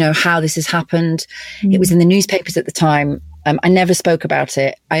this, how this has happened. It was in the newspapers at the time. I never spoke about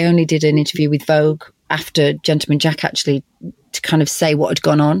it. I only did an interview with Vogue after Gentleman Jack, actually, to kind of say what had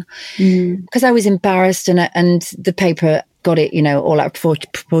gone on, because I was embarrassed, and the paper got it, all out of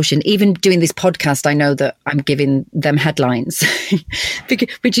proportion. Even doing this podcast, I know that I'm giving them headlines,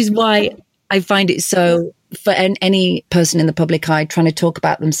 which is why I find it so, for any person in the public eye trying to talk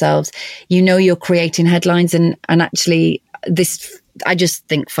about themselves, you're creating headlines, and actually I just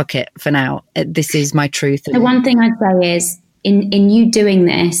think, fuck it for now. This is my truth. The one thing I'd say is in you doing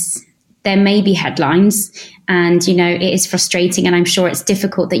this, there may be headlines, and, it is frustrating, and I'm sure it's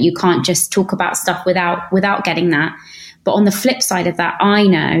difficult that you can't just talk about stuff without getting that. But on the flip side of that, I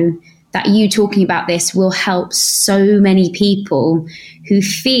know that you talking about this will help so many people who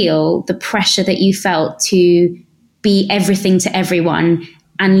feel the pressure that you felt to be everything to everyone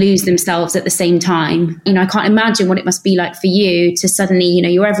and lose themselves at the same time. I can't imagine what it must be like for you to suddenly,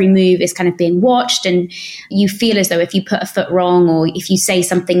 your every move is kind of being watched, and you feel as though if you put a foot wrong, or if you say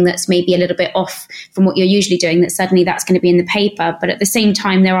something that's maybe a little bit off from what you're usually doing, that suddenly that's going to be in the paper. But at the same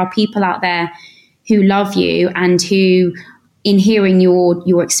time, there are people out there who love you and who, in hearing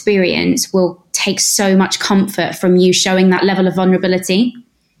your experience, will take so much comfort from you showing that level of vulnerability.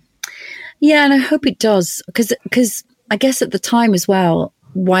 Yeah, and I hope it does, because I guess at the time as well,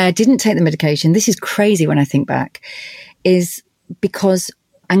 why I didn't take the medication, this is crazy when I think back, is because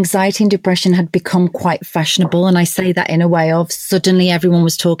anxiety and depression had become quite fashionable. And I say that in a way of suddenly everyone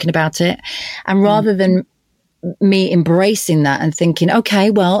was talking about it. And rather than me embracing that and thinking,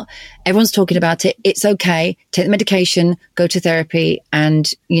 okay, well, everyone's talking about it, it's okay, take the medication, go to therapy,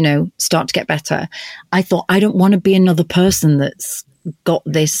 and, start to get better, I thought, I don't want to be another person that's got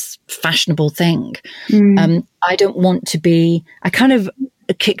this fashionable thing. I don't want to be, I kind of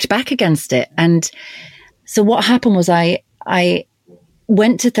kicked back against it. And so what happened was I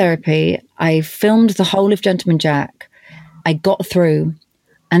went to therapy, I filmed the whole of Gentleman Jack, I got through,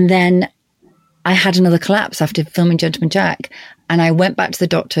 and then I had another collapse after filming Gentleman Jack, and I went back to the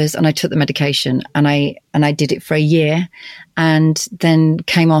doctors and I took the medication, and I did it for a year, and then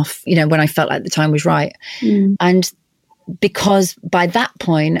came off, when I felt like the time was right. And because by that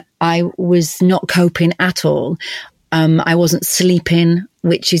point I was not coping at all. I wasn't sleeping,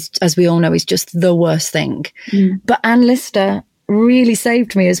 which is, as we all know, is just the worst thing. But Anne Lister really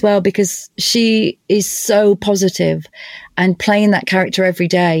saved me as well, because she is so positive, and playing that character every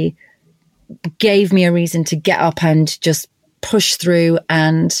day gave me a reason to get up and just push through.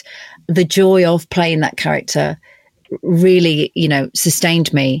 And the joy of playing that character really,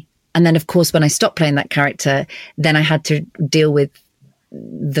 sustained me. And then, of course, when I stopped playing that character, then I had to deal with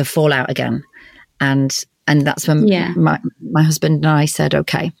the fallout again. And that's when my husband and I said,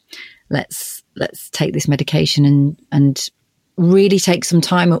 okay, let's take this medication and really take some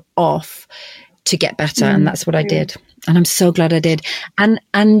time off to get better. And that's what I did. And I'm so glad I did. And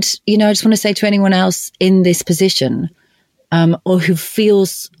I just want to say to anyone else in this position, or who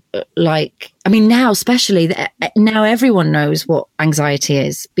feels like, now especially, now everyone knows what anxiety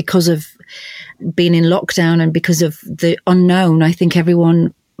is because of being in lockdown and because of the unknown. I think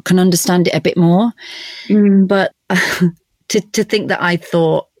everyone can understand it a bit more. But to think that I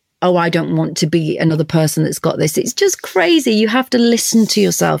thought, oh, I don't want to be another person that's got this. It's just crazy. You have to listen to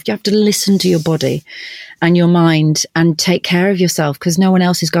yourself. You have to listen to your body and your mind and take care of yourself, because no one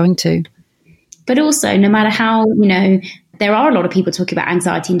else is going to. But also, no matter how, there are a lot of people talking about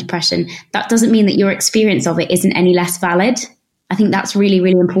anxiety and depression, that doesn't mean that your experience of it isn't any less valid. I think that's really,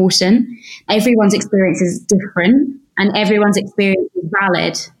 really important. Everyone's experience is different, and everyone's experience is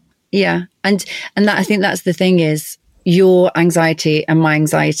valid. Yeah. And that, I think that's the thing, is your anxiety and my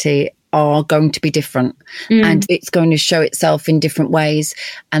anxiety are going to be different, and it's going to show itself in different ways.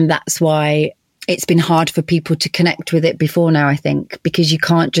 And that's why it's been hard for people to connect with it before now, I think, because you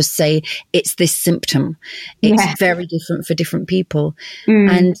can't just say it's this symptom. It's very different for different people.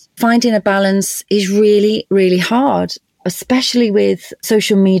 And finding a balance is really, really hard, especially with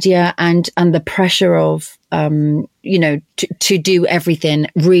social media and the pressure of, to do everything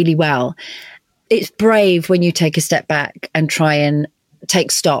really well. It's brave when you take a step back and try and take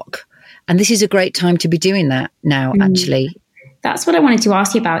stock. And this is a great time to be doing that now, actually. That's what I wanted to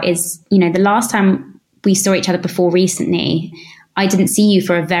ask you about is, the last time we saw each other before recently, I didn't see you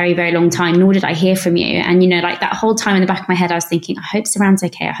for a very, very long time, nor did I hear from you. And, that whole time in the back of my head, I was thinking, I hope Suranne's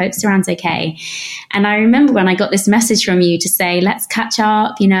okay. I hope Suranne's okay. And I remember when I got this message from you to say, let's catch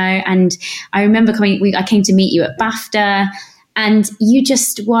up, and I remember I came to meet you at BAFTA, and you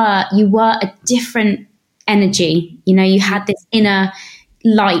were a different energy. You had this inner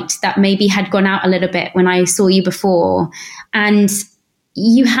light that maybe had gone out a little bit when I saw you before. And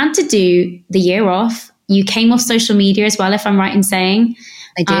you had to do the year off. You came off social media as well, if I'm right in saying.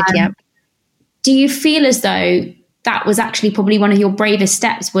 I did, yeah. Do you feel as though that was actually probably one of your bravest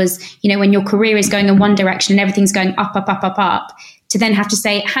steps was, when your career is going in one direction and everything's going up, up, up, up, up, to then have to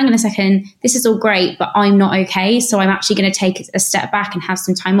say, hang on a second, this is all great, but I'm not okay. So I'm actually going to take a step back and have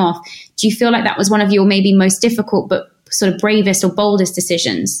some time off. Do you feel like that was one of your maybe most difficult, but sort of bravest or boldest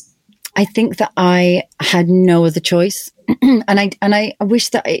decisions? I think that I had no other choice. and I wish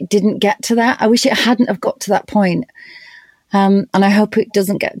that it didn't get to that. I wish it hadn't have got to that point. And I hope it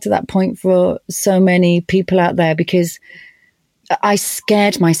doesn't get to that point for so many people out there, because I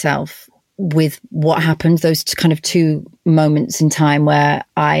scared myself with what happened, those kind of two moments in time where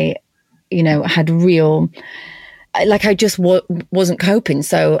I, had real, like I just wasn't coping.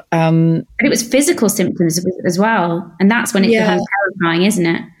 So, but it was physical symptoms as well. And that's when it becomes terrifying, isn't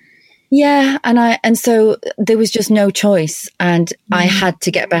it? Yeah. And so there was just no choice, and I had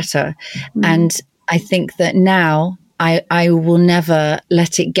to get better. And I think that now I will never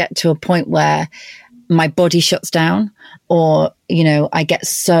let it get to a point where my body shuts down, or, I get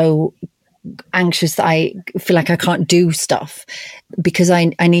so anxious that I feel like I can't do stuff, because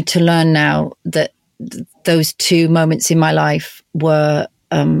I need to learn now that those two moments in my life were,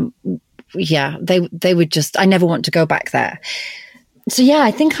 they were just, I never want to go back there. So I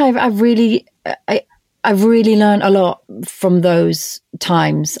think I've really learned a lot from those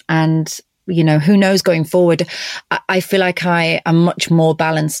times, and who knows going forward. I feel like I am much more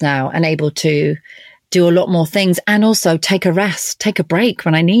balanced now and able to do a lot more things, and also take a rest, take a break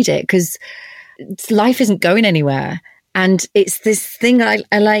when I need it, because life isn't going anywhere. And it's this thing I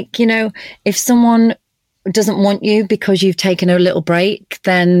like, if someone doesn't want you because you've taken a little break,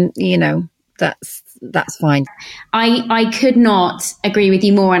 then, that's fine. I could not agree with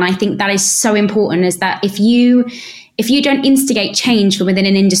you more. And I think that is so important, is that if you don't instigate change from within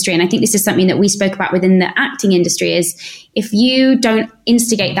an industry, and I think this is something that we spoke about within the acting industry, is if you don't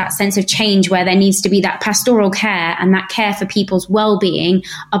instigate that sense of change where there needs to be that pastoral care and that care for people's well-being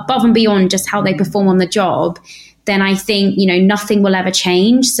above and beyond just how they perform on the job, then I think, nothing will ever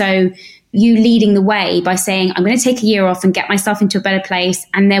change. So you leading the way by saying, I'm going to take a year off and get myself into a better place,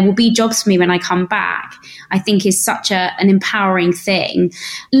 and there will be jobs for me when I come back, I think is such an empowering thing.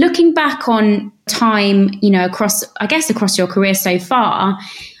 Looking back on time, across your career so far,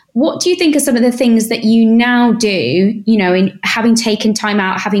 what do you think are some of the things that you now do, in having taken time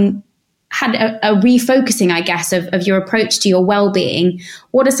out, having had a refocusing, I guess, of your approach to your well-being?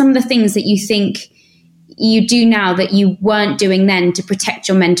 What are some of the things that you think you do now that you weren't doing then to protect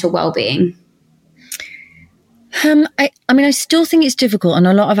your mental well-being? I still think it's difficult, and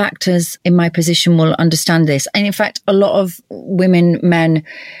a lot of actors in my position will understand this. And in fact, a lot of women, men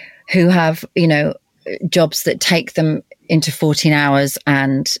who have, jobs that take them into 14 hours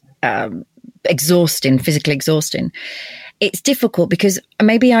and physically exhausting. It's difficult because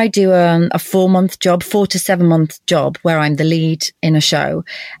maybe I do a 4 to 7 month job where I'm the lead in a show.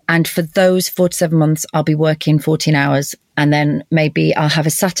 And for those 4 to 7 months, I'll be working 14 hours. And then maybe I'll have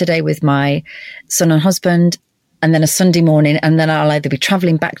a Saturday with my son and husband, and then a Sunday morning. And then I'll either be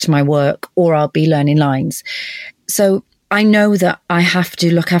traveling back to my work or I'll be learning lines. So I know that I have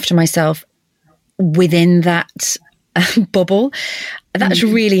to look after myself within that bubble. That's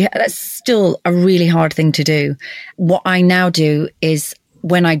still a really hard thing to do. What I now do is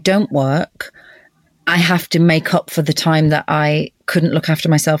when I don't work, I have to make up for the time that I couldn't look after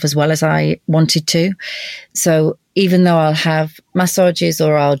myself as well as I wanted to. So even though I'll have massages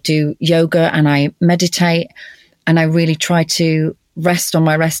or I'll do yoga and I meditate and I really try to rest on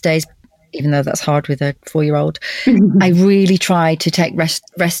my rest days, even though that's hard with a 4-year-old, I really try to take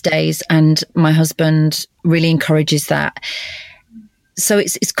rest days, and my husband really encourages that. So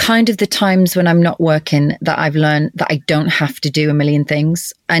it's kind of the times when I'm not working that I've learned that I don't have to do a million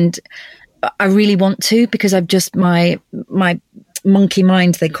things. And I really want to, because I've just, my monkey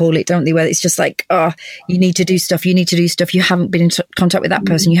mind, they call it, don't they? Where it's just like, you need to do stuff. You haven't been in contact with that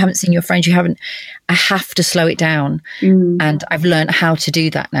person. You haven't seen your friends. I have to slow it down. And I've learned how to do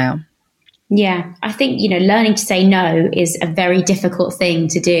that now. Yeah, I think, learning to say no is a very difficult thing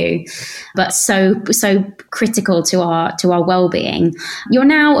to do, but so critical to our well-being. You're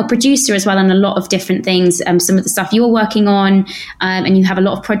now a producer as well on a lot of different things, some of the stuff you're working on, and you have a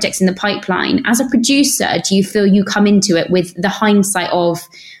lot of projects in the pipeline. As a producer, do you feel you come into it with the hindsight of,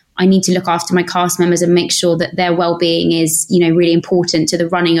 I need to look after my cast members and make sure that their well-being is, really important to the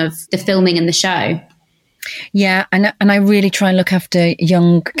running of the filming and the show? Yeah, and I really try and look after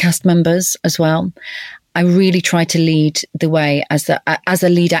young cast members as well. I really try to lead the way as a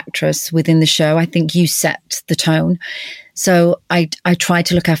lead actress within the show. I think you set the tone. So I try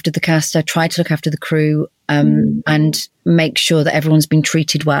to look after the cast. I try to look after the crew, and make sure that everyone's been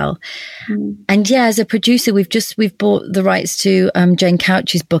treated well. And yeah, as a producer, we've bought the rights to Jane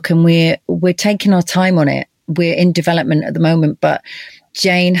Couch's book, and we're taking our time on it. We're in development at the moment, but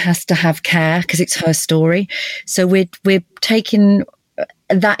Jane has to have care because it's her story. So we're taking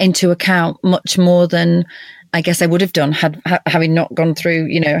that into account much more than I guess I would have done having not gone through,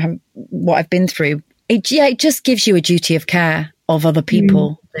 what I've been through. It just gives you a duty of care of other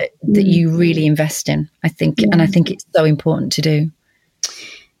people that you really invest in, I think. And I think it's so important to do.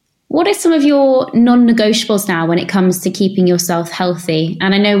 What are some of your non-negotiables now when it comes to keeping yourself healthy?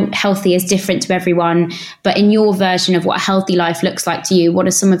 And I know healthy is different to everyone, but in your version of what a healthy life looks like to you, what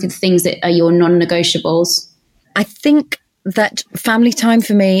are some of the things that are your non-negotiables? I think that family time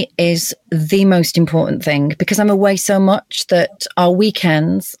for me is the most important thing, because I'm away so much that our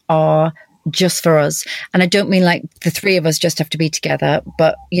weekends are just for us. And I don't mean like the three of us just have to be together,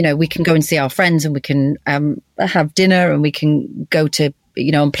 but, we can go and see our friends, and we can have dinner, and we can go to,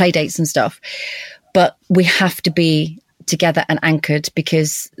 on play dates and stuff. But we have to be together and anchored,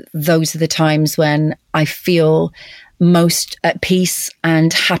 because those are the times when I feel most at peace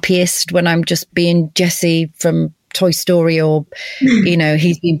and happiest, when I'm just being Jessie from Toy Story, or,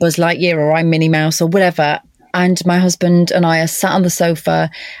 he's been Buzz Lightyear, or I'm Minnie Mouse, or whatever. And my husband and I are sat on the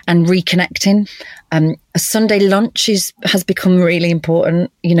sofa and reconnecting. A Sunday lunch has become really important,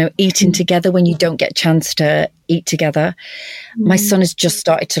 eating together when you don't get a chance to eat together. My son has just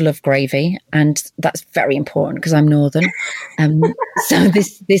started to love gravy, and that's very important because I'm Northern. So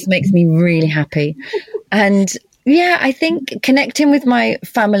this makes me really happy. And yeah, I think connecting with my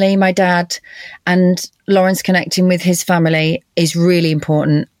family, my dad, and Lawrence connecting with his family is really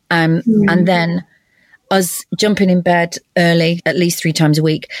important. And then us jumping in bed early, at least 3 times a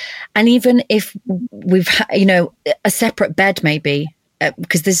week. And even if we've, a separate bed maybe,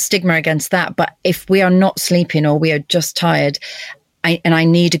 because there's stigma against that. But if we are not sleeping, or we are just tired, I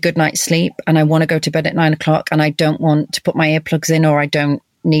need a good night's sleep, and I want to go to bed at 9 o'clock, and I don't want to put my earplugs in, or I don't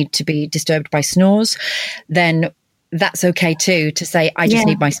need to be disturbed by snores, then that's okay too, to say, I just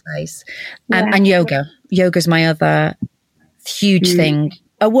need my space. And yoga's my other huge thing.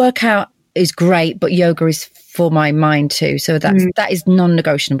 A workout is great, but yoga is for my mind too. So that is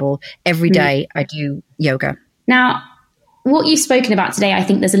non-negotiable. Every day I do yoga. Now, what you've spoken about today, I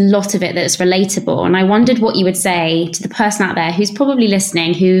think there's a lot of it that's relatable. And I wondered what you would say to the person out there who's probably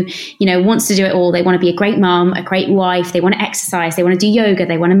listening, who, wants to do it all. They want to be a great mom, a great wife. They want to exercise. They want to do yoga.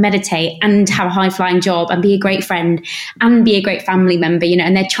 They want to meditate and have a high flying job and be a great friend and be a great family member,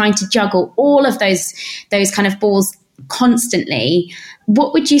 and they're trying to juggle all of those kind of balls constantly.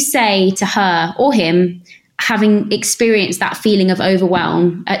 What would you say to her or him, having experienced that feeling of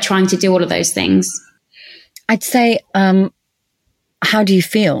overwhelm at trying to do all of those things? I'd say, how do you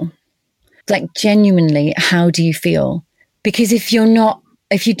feel? Like, genuinely, how do you feel? Because if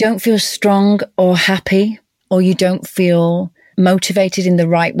you don't feel strong or happy, or you don't feel motivated in the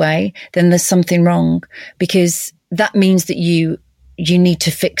right way, then there's something wrong, because that means that you need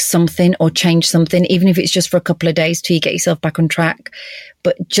to fix something or change something, even if it's just for a couple of days till you get yourself back on track.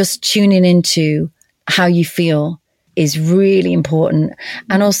 But just tuning into how you feel is really important.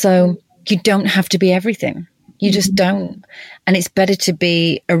 And also, you don't have to be everything. You just don't. And it's better to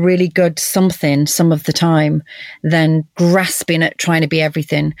be a really good something some of the time than grasping at trying to be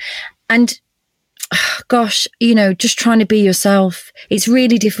everything. And gosh, just trying to be yourself. It's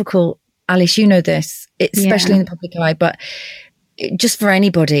really difficult. Alice, you know this, especially in the public eye, but just for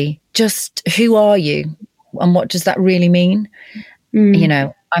anybody, just who are you and what does that really mean?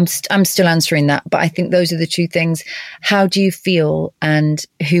 I'm still answering that, but I think those are the two things. How do you feel, and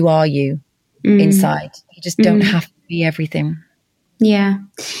who are you inside? You just don't have to be everything. Yeah.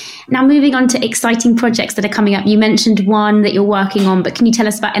 Now, moving on to exciting projects that are coming up. You mentioned one that you're working on, but can you tell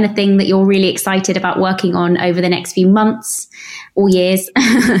us about anything that you're really excited about working on over the next few months or years?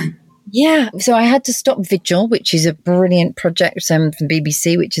 Yeah, so I had to stop Vigil, which is a brilliant project from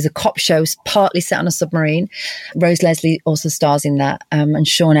BBC, which is a cop show partly set on a submarine. Rose Leslie also stars in that, and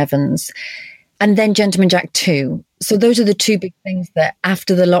Sean Evans. And then Gentleman Jack 2. So those are the two big things that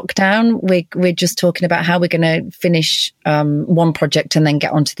after the lockdown, we're just talking about how we're going to finish one project and then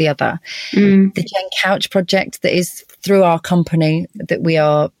get on to the other. The Jane Couch project that is through our company that we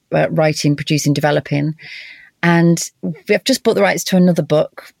are writing, producing, developing. And we've just bought the rights to another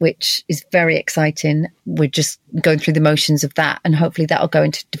book, which is very exciting. We're just going through the motions of that, and hopefully that'll go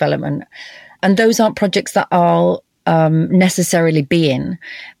into development. And those aren't projects that I'll necessarily be in,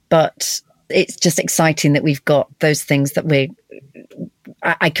 but it's just exciting that we've got those things that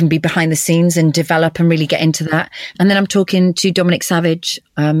I can be behind the scenes and develop and really get into that. And then I'm talking to Dominic Savage,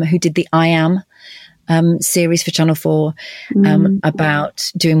 who did the I Am series for Channel 4,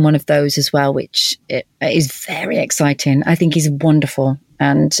 about doing one of those as well, which is very exciting. I think he's wonderful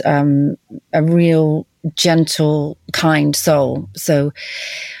and a real gentle, kind soul. So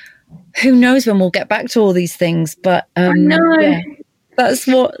who knows when we'll get back to all these things, but yeah, that's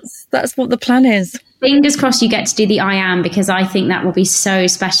what the plan is. Fingers crossed you get to do the I Am, because I think that will be so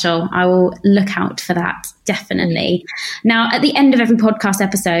special. I will look out for that, definitely. Now, at the end of every podcast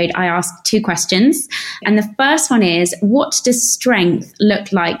episode, I ask 2 questions. And the first one is, what does strength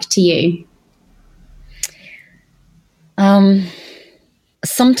look like to you?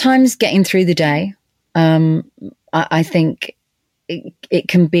 Sometimes getting through the day. I think it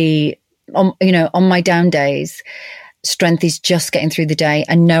can be, on my down days, strength is just getting through the day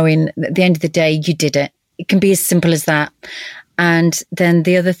and knowing that at the end of the day, you did it. It can be as simple as that. And then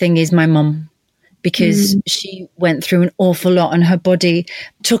the other thing is my mum, because she went through an awful lot and her body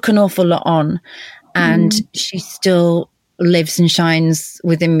took an awful lot on, and she still lives and shines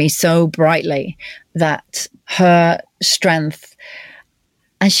within me so brightly that her strength,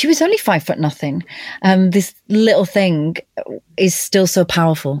 and she was only 5'0". This little thing is still so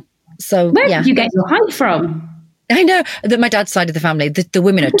powerful. So where did you get your height from? I know that my dad's side of the family, the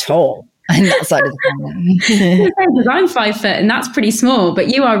women are tall on that side of the family. Because I'm 5 foot and that's pretty small, but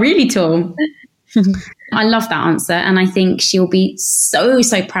you are really tall. I love that answer. And I think she'll be so,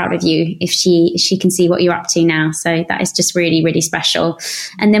 so proud of you if she can see what you're up to now. So that is just really, really special.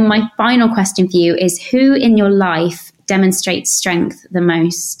 And then my final question for you is, who in your life demonstrates strength the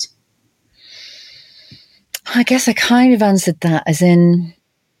most? I guess I kind of answered that as in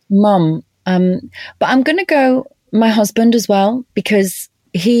mum. But I'm going to go my husband as well, because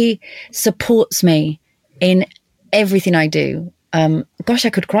he supports me in everything I do. Gosh, I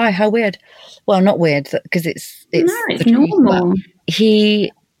could cry. How weird. Well, not weird, because it's normal.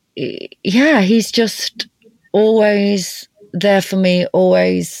 He's just always there for me,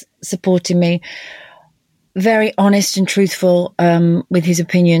 always supporting me. Very honest and truthful with his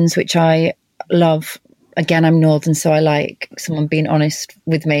opinions, which I love. Again, I'm Northern, so I like someone being honest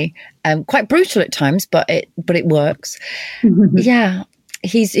with me. Quite brutal at times, but it works. Yeah,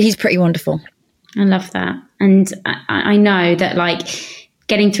 he's pretty wonderful. I love that. And I know that, like,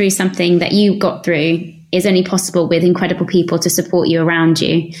 getting through something that you got through is only possible with incredible people to support you around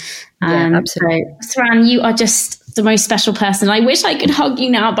you. Yeah, absolutely. So, Suranne, you are just the most special person. I wish I could hug you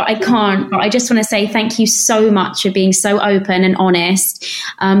now, but I can't. But I just want to say thank you so much for being so open and honest,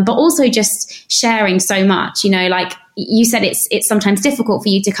 but also just sharing so much. Like you said, it's sometimes difficult for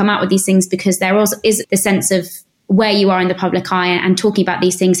you to come out with these things because there also is the sense of where you are in the public eye, and talking about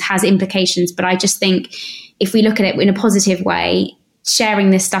these things has implications. But I just think if we look at it in a positive way, sharing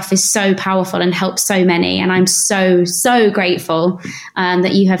this stuff is so powerful and helps so many. And I'm so, so grateful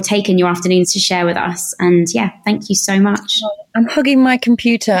that you have taken your afternoons to share with us. And yeah, thank you so much. I'm hugging my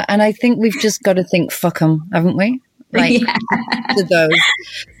computer, and I think we've just got to think, fuck them, haven't we? Like, to those.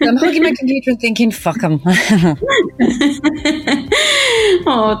 So I'm hugging my computer and thinking, fuck them.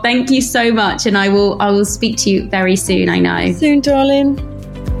 Oh, thank you so much. And I will speak to you very soon, I know. Soon, darling.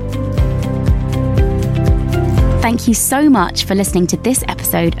 Thank you so much for listening to this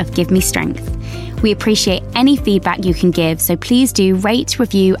episode of Give Me Strength. We appreciate any feedback you can give, so please do rate,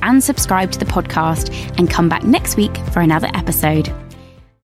 review, and subscribe to the podcast, and come back next week for another episode.